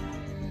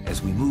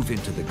 As we move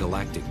into the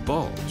galactic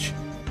bulge,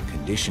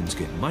 conditions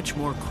get much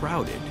more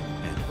crowded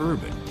and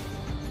urban.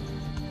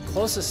 The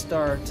closest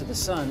star to the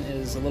sun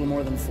is a little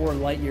more than 4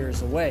 light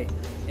years away.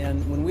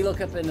 And when we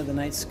look up into the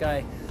night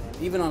sky,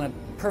 even on a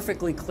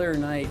perfectly clear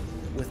night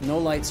with no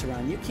lights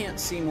around, you can't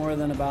see more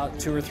than about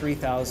 2,000 or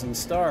 3,000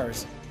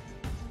 stars.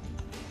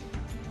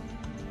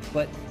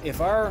 But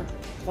if our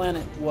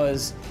planet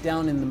was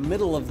down in the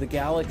middle of the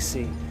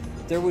galaxy,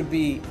 there would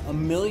be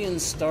 1 million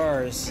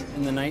stars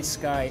in the night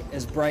sky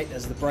as bright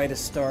as the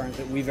brightest star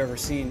that we've ever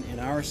seen in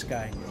our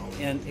sky.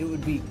 And it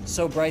would be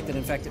so bright that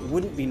in fact it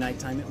wouldn't be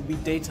nighttime, it would be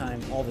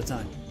daytime all the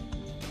time.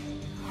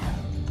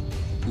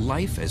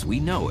 Life as we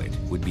know it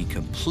would be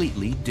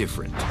completely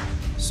different.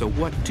 So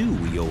what do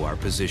we owe our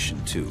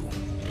position to?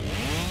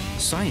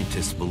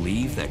 Scientists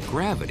believe that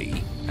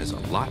gravity has a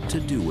lot to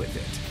do with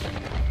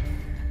it.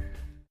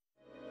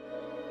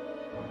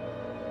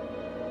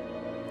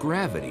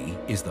 Gravity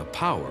is the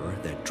power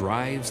that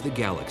drives the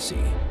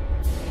galaxy,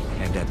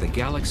 and at the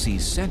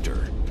galaxy's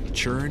center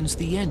churns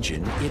the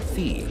engine it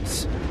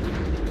feeds.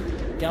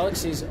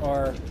 Galaxies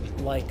are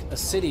like a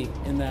city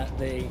in that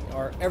they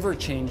are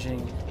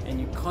ever-changing and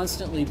you're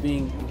constantly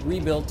being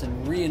rebuilt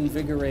and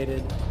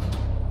reinvigorated.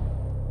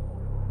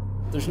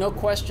 There's no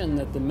question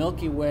that the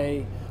Milky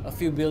Way a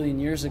few billion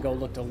years ago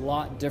looked a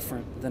lot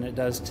different than it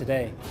does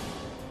today.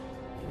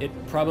 It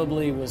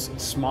probably was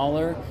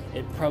smaller,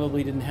 it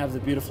probably didn't have the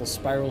beautiful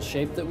spiral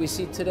shape that we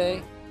see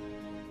today.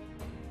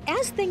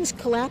 As things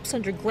collapse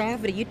under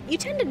gravity, you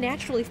tend to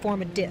naturally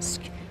form a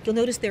disk. You'll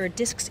notice there are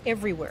disks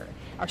everywhere.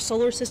 Our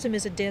solar system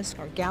is a disk,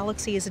 our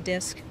galaxy is a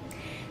disk.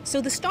 So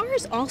the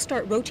stars all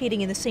start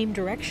rotating in the same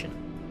direction.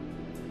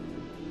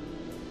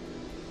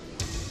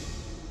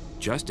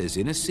 Just as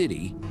in a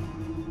city,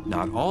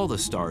 not all the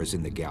stars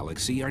in the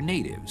galaxy are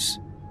natives.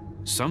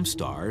 Some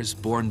stars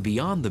born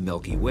beyond the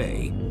Milky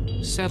Way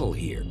settle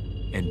here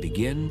and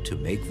begin to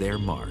make their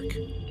mark.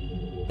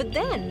 But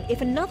then,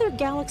 if another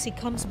galaxy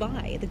comes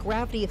by, the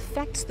gravity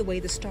affects the way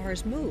the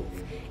stars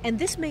move, and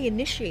this may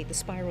initiate the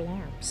spiral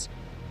arms.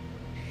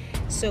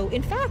 So,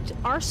 in fact,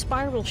 our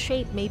spiral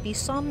shape may be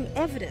some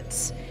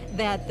evidence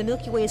that the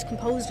Milky Way is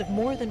composed of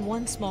more than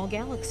one small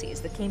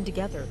galaxies that came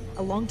together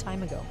a long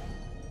time ago.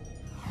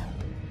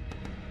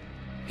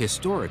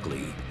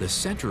 Historically, the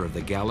center of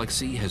the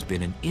galaxy has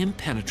been an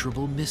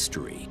impenetrable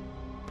mystery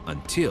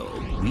until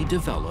we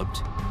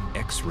developed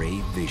X-ray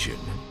vision.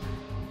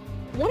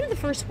 One of the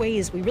first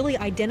ways we really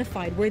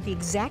identified where the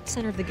exact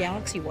center of the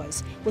galaxy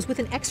was with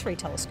an X-ray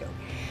telescope.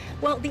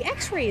 Well, the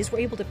X-rays were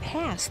able to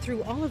pass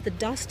through all of the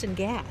dust and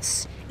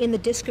gas in the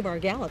disk of our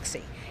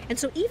galaxy. And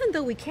so even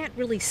though we can't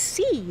really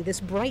see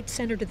this bright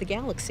center to the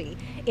galaxy,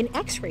 in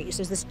X-rays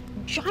there's this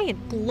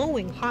giant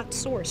glowing hot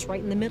source right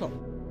in the middle.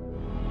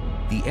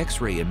 The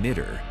X-ray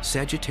emitter,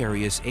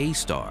 Sagittarius A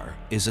star,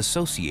 is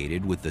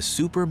associated with the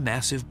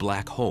supermassive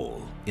black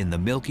hole in the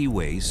Milky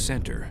Way's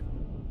center.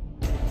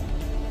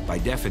 By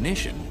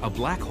definition, a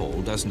black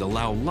hole doesn't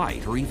allow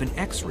light or even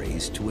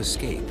X-rays to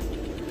escape.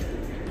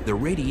 The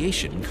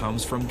radiation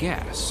comes from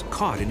gas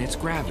caught in its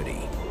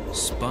gravity,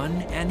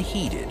 spun and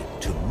heated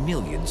to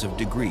millions of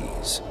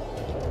degrees.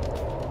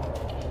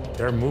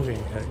 They're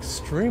moving at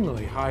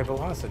extremely high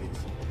velocities.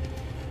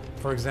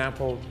 For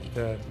example,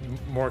 the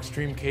more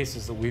extreme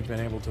cases that we've been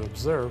able to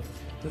observe,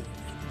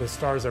 the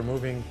stars are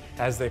moving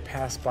as they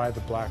pass by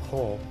the black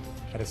hole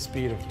at a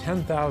speed of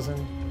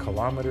 10,000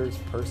 kilometers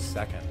per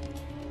second.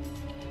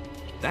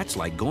 That's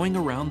like going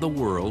around the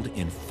world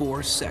in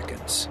 4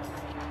 seconds.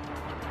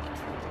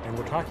 And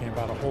we're talking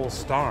about a whole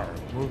star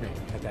moving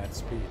at that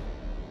speed.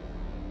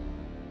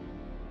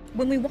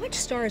 When we watch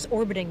stars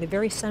orbiting the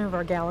very center of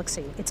our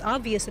galaxy, it's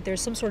obvious that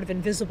there's some sort of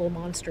invisible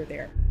monster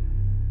there.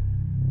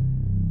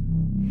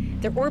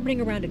 They're orbiting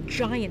around a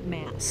giant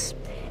mass,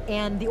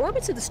 and the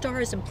orbits of the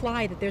stars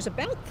imply that there's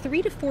about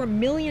 3 to 4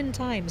 million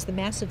times the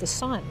mass of the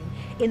Sun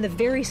in the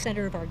very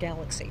center of our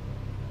galaxy.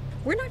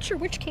 We're not sure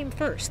which came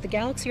first, the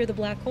galaxy or the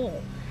black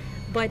hole,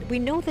 but we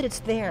know that it's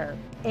there,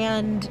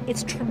 and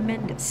it's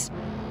tremendous.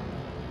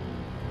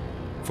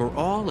 For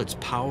all its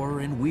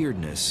power and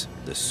weirdness,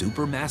 the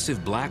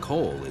supermassive black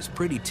hole is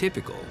pretty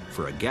typical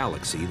for a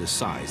galaxy the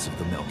size of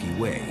the Milky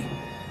Way.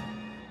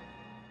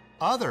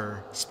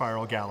 Other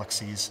spiral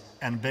galaxies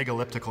and big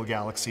elliptical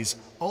galaxies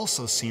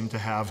also seem to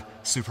have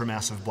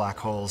supermassive black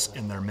holes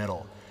in their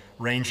middle,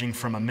 ranging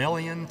from 1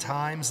 million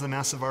times the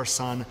mass of our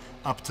Sun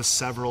up to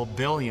several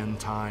billion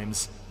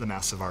times the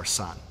mass of our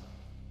Sun.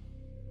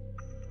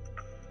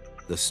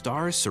 The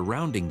stars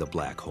surrounding the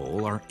black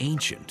hole are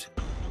ancient.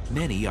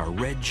 Many are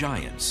red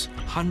giants,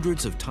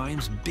 hundreds of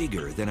times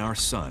bigger than our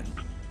Sun.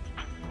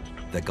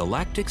 The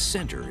galactic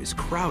center is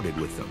crowded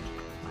with them,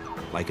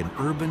 like an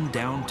urban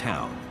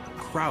downtown,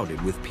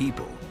 crowded with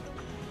people.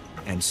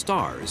 And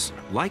stars,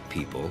 like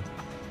people,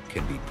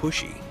 can be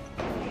pushy.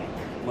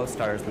 Most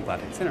stars in the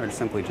galactic center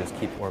simply just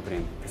keep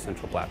orbiting the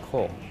central black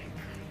hole.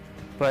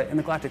 But in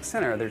the galactic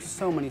center, there's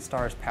so many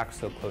stars packed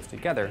so close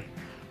together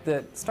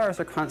that stars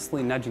are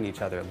constantly nudging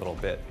each other a little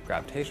bit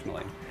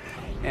gravitationally.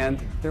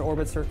 And their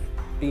orbits are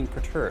being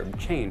perturbed,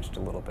 changed a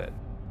little bit.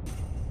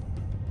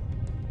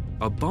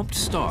 A bumped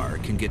star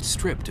can get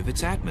stripped of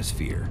its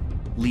atmosphere,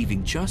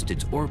 leaving just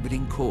its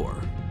orbiting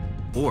core.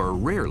 Or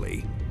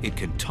rarely, it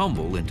can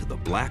tumble into the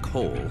black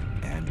hole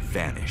and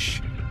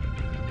vanish.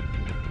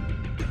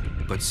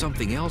 But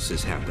something else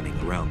is happening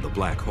around the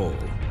black hole.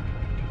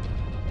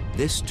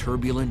 This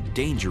turbulent,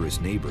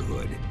 dangerous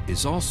neighborhood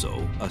is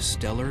also a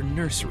stellar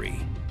nursery.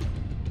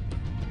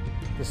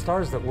 The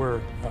stars that we're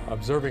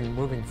observing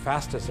moving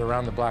fastest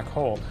around the black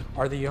hole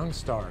are the young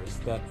stars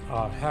that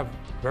have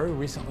very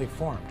recently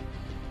formed.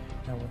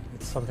 And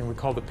it's something we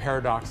call the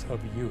paradox of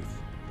youth,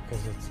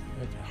 because it's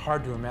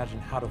hard to imagine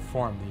how to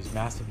form these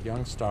massive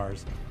young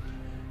stars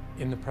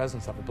in the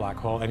presence of a black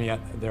hole, and yet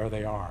there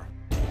they are.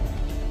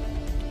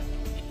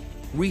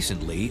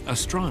 Recently,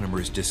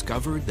 astronomers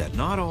discovered that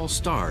not all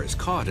stars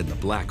caught in the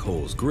black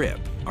hole's grip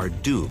are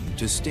doomed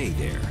to stay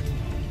there.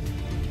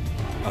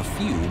 A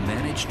few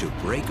managed to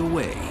break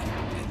away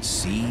and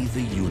see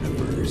the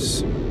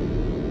universe.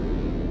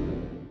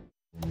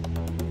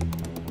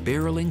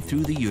 Barreling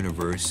through the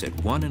universe at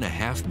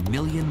 1.5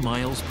 million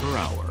miles per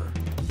hour,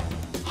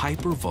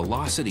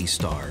 hypervelocity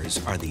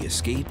stars are the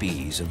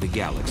escapees of the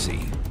galaxy.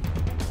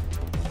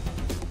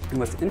 And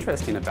what's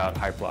interesting about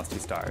hypervelocity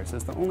stars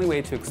is the only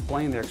way to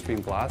explain their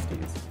extreme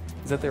velocities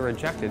is that they're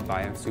ejected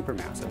by a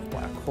supermassive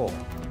black hole.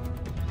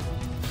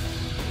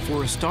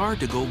 For a star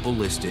to go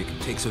ballistic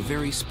takes a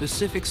very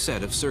specific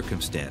set of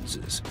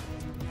circumstances.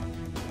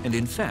 And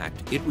in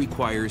fact, it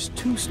requires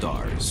 2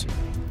 stars.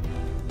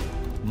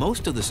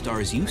 Most of the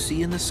stars you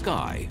see in the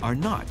sky are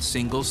not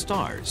single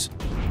stars,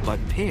 but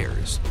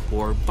pairs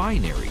or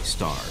binary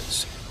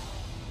stars.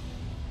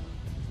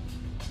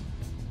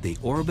 They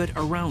orbit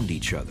around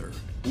each other,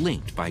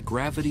 linked by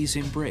gravity's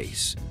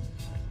embrace.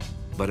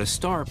 But a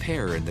star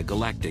pair in the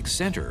galactic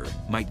center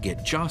might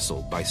get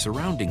jostled by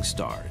surrounding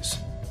stars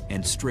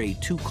and stray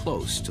too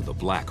close to the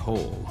black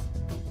hole.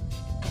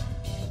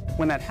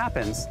 When that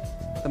happens,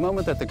 the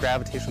moment that the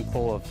gravitational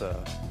pull of the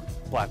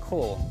black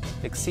hole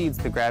exceeds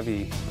the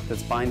gravity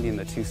that's binding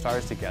the 2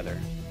 stars together,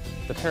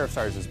 the pair of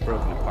stars is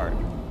broken apart.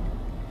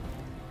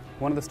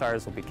 One of the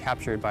stars will be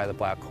captured by the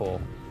black hole,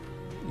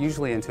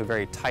 usually into a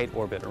very tight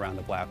orbit around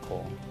the black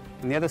hole.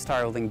 And the other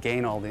star will then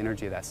gain all the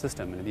energy of that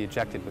system and be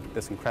ejected with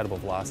this incredible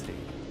velocity.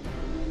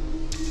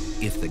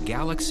 If the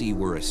galaxy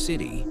were a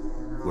city,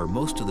 where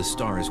most of the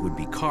stars would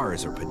be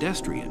cars or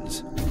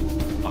pedestrians,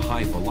 a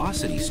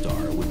high-velocity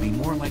star would be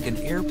more like an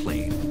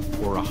airplane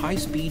or a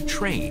high-speed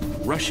train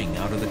rushing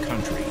out of the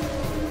country.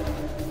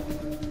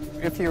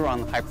 If you were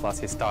on the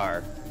hypervelocity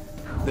star,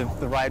 the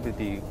ride would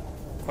be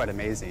quite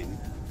amazing.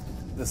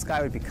 The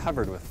sky would be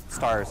covered with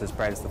stars as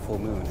bright as the full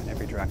moon in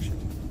every direction.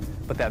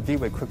 But that view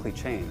would quickly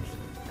change.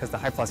 Because the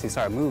hypervelocity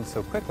star moves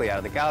so quickly out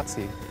of the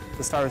galaxy,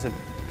 the stars would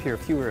appear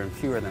fewer and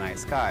fewer in the night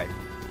sky.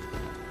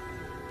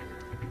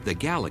 The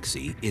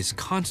galaxy is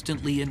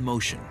constantly in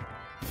motion,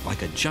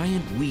 like a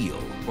giant wheel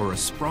or a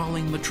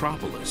sprawling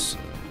metropolis.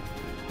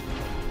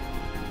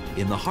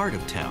 In the heart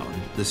of town,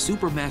 the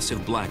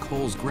supermassive black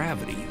hole's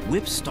gravity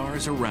whips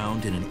stars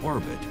around in an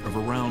orbit of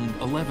around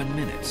 11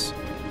 minutes.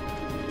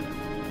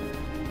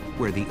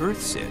 Where the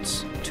Earth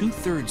sits,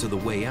 2/3 of the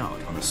way out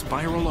on a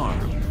spiral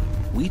arm,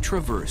 we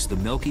traverse the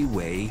Milky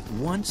Way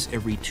once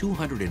every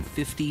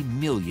 250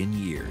 million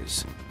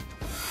years.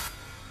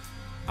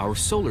 Our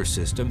solar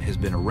system has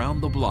been around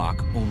the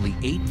block only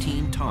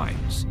 18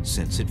 times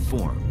since it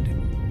formed.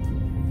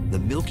 The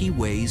Milky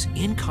Way's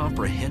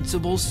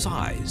incomprehensible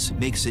size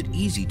makes it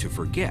easy to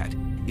forget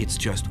it's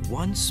just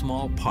one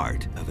small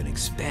part of an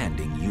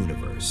expanding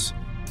universe.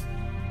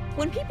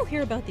 When people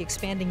hear about the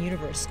expanding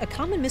universe, a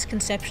common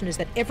misconception is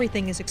that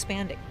everything is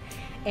expanding.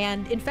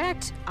 And in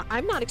fact,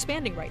 I'm not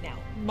expanding right now.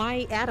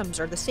 My atoms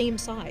are the same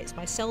size.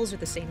 My cells are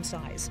the same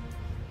size.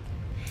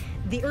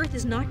 The Earth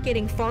is not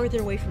getting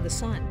farther away from the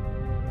sun.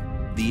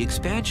 The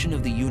expansion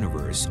of the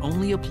universe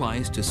only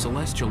applies to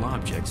celestial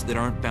objects that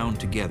aren't bound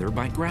together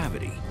by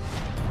gravity.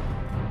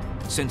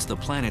 Since the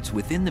planets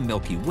within the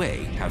Milky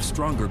Way have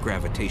stronger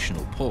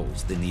gravitational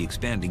pulls than the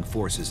expanding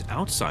forces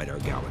outside our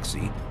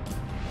galaxy,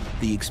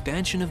 the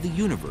expansion of the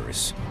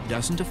universe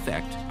doesn't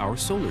affect our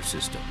solar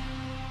system.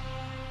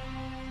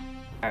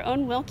 Our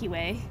own Milky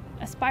Way,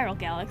 a spiral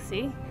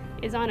galaxy,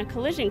 is on a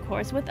collision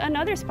course with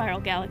another spiral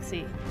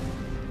galaxy,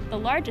 the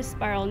largest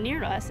spiral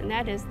near us, and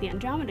that is the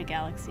Andromeda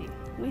Galaxy.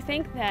 We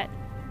think that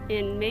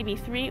in maybe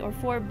 3 or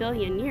 4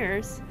 billion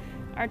years,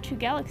 our two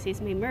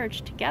galaxies may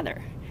merge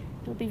together.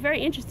 It'll be very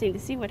interesting to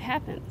see what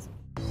happens.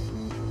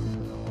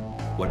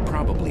 What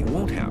probably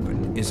won't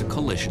happen is a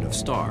collision of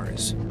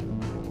stars.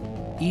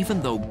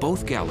 Even though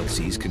both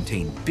galaxies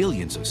contain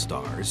billions of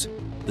stars,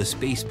 the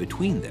space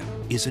between them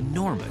is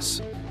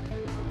enormous.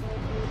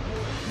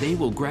 They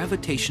will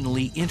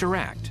gravitationally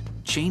interact,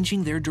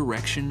 changing their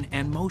direction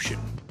and motion.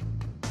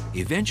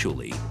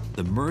 Eventually,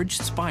 the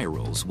merged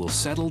spirals will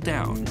settle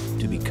down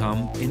to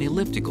become an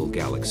elliptical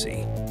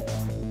galaxy.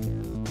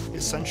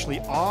 Essentially,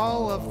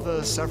 all of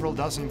the several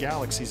dozen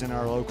galaxies in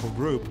our local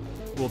group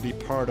will be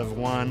part of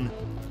one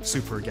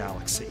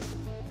supergalaxy.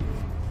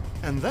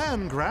 And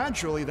then,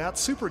 gradually, that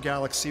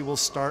supergalaxy will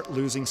start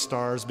losing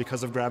stars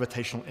because of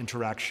gravitational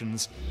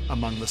interactions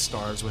among the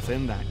stars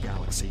within that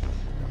galaxy.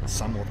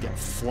 Some will get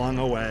flung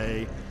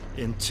away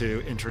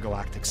into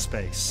intergalactic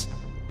space.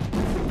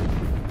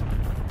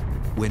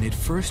 When it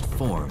first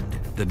formed,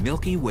 the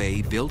Milky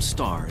Way built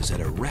stars at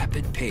a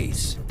rapid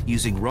pace,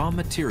 using raw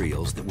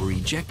materials that were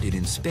ejected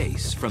in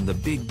space from the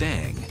Big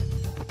Bang.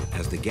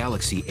 As the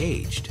galaxy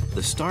aged,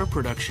 the star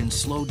production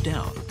slowed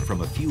down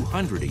from a few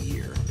hundred a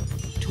year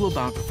to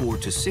about 4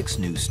 to 6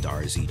 new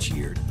stars each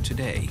year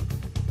today.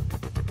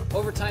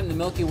 Over time, the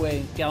Milky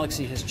Way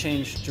galaxy has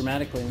changed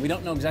dramatically, and we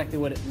don't know exactly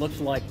what it looked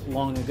like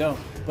long ago,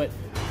 but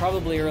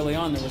probably early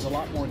on there was a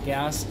lot more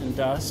gas and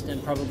dust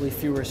and probably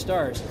fewer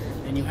stars,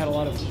 and you had a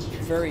lot of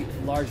very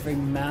large, very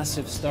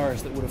massive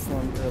stars that would have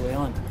formed early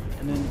on.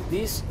 And then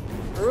these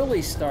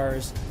early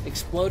stars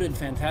exploded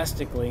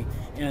fantastically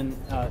and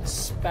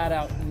spat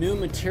out new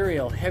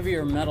material,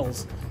 heavier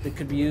metals that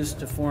could be used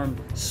to form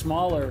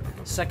smaller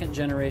second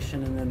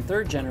generation and then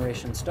third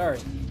generation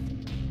stars.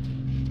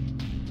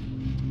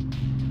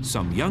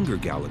 Some younger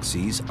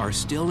galaxies are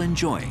still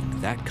enjoying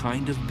that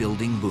kind of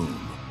building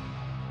boom.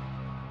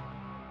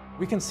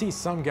 We can see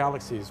some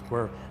galaxies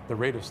where the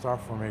rate of star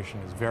formation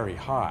is very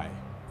high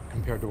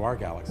compared to our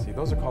galaxy.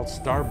 Those are called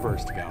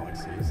starburst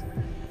galaxies.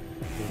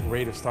 The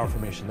rate of star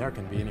formation there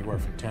can be anywhere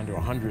from 10 to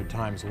 100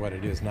 times what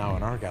it is now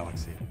in our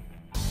galaxy.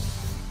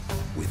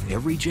 With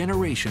every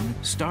generation,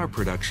 star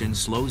production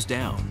slows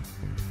down.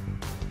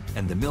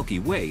 And the Milky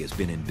Way has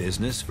been in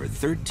business for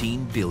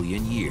 13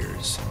 billion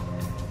years.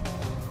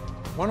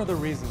 One of the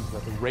reasons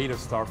that the rate of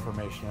star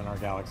formation in our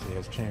galaxy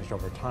has changed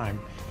over time,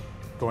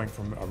 going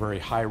from a very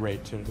high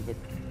rate to the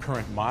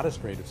current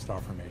modest rate of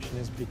star formation,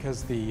 is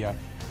because the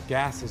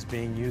gas is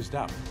being used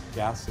up.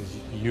 Gas is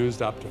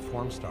used up to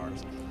form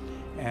stars.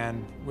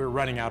 And we're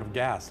running out of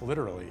gas,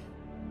 literally.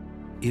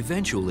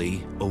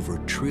 Eventually, over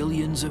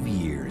trillions of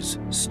years,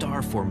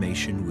 star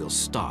formation will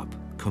stop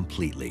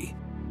completely.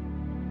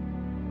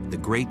 The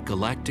Great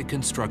Galactic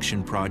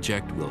Construction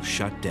Project will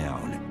shut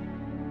down.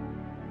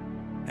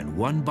 And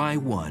one by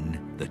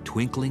one, the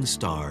twinkling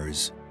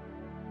stars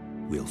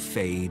will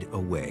fade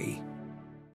away.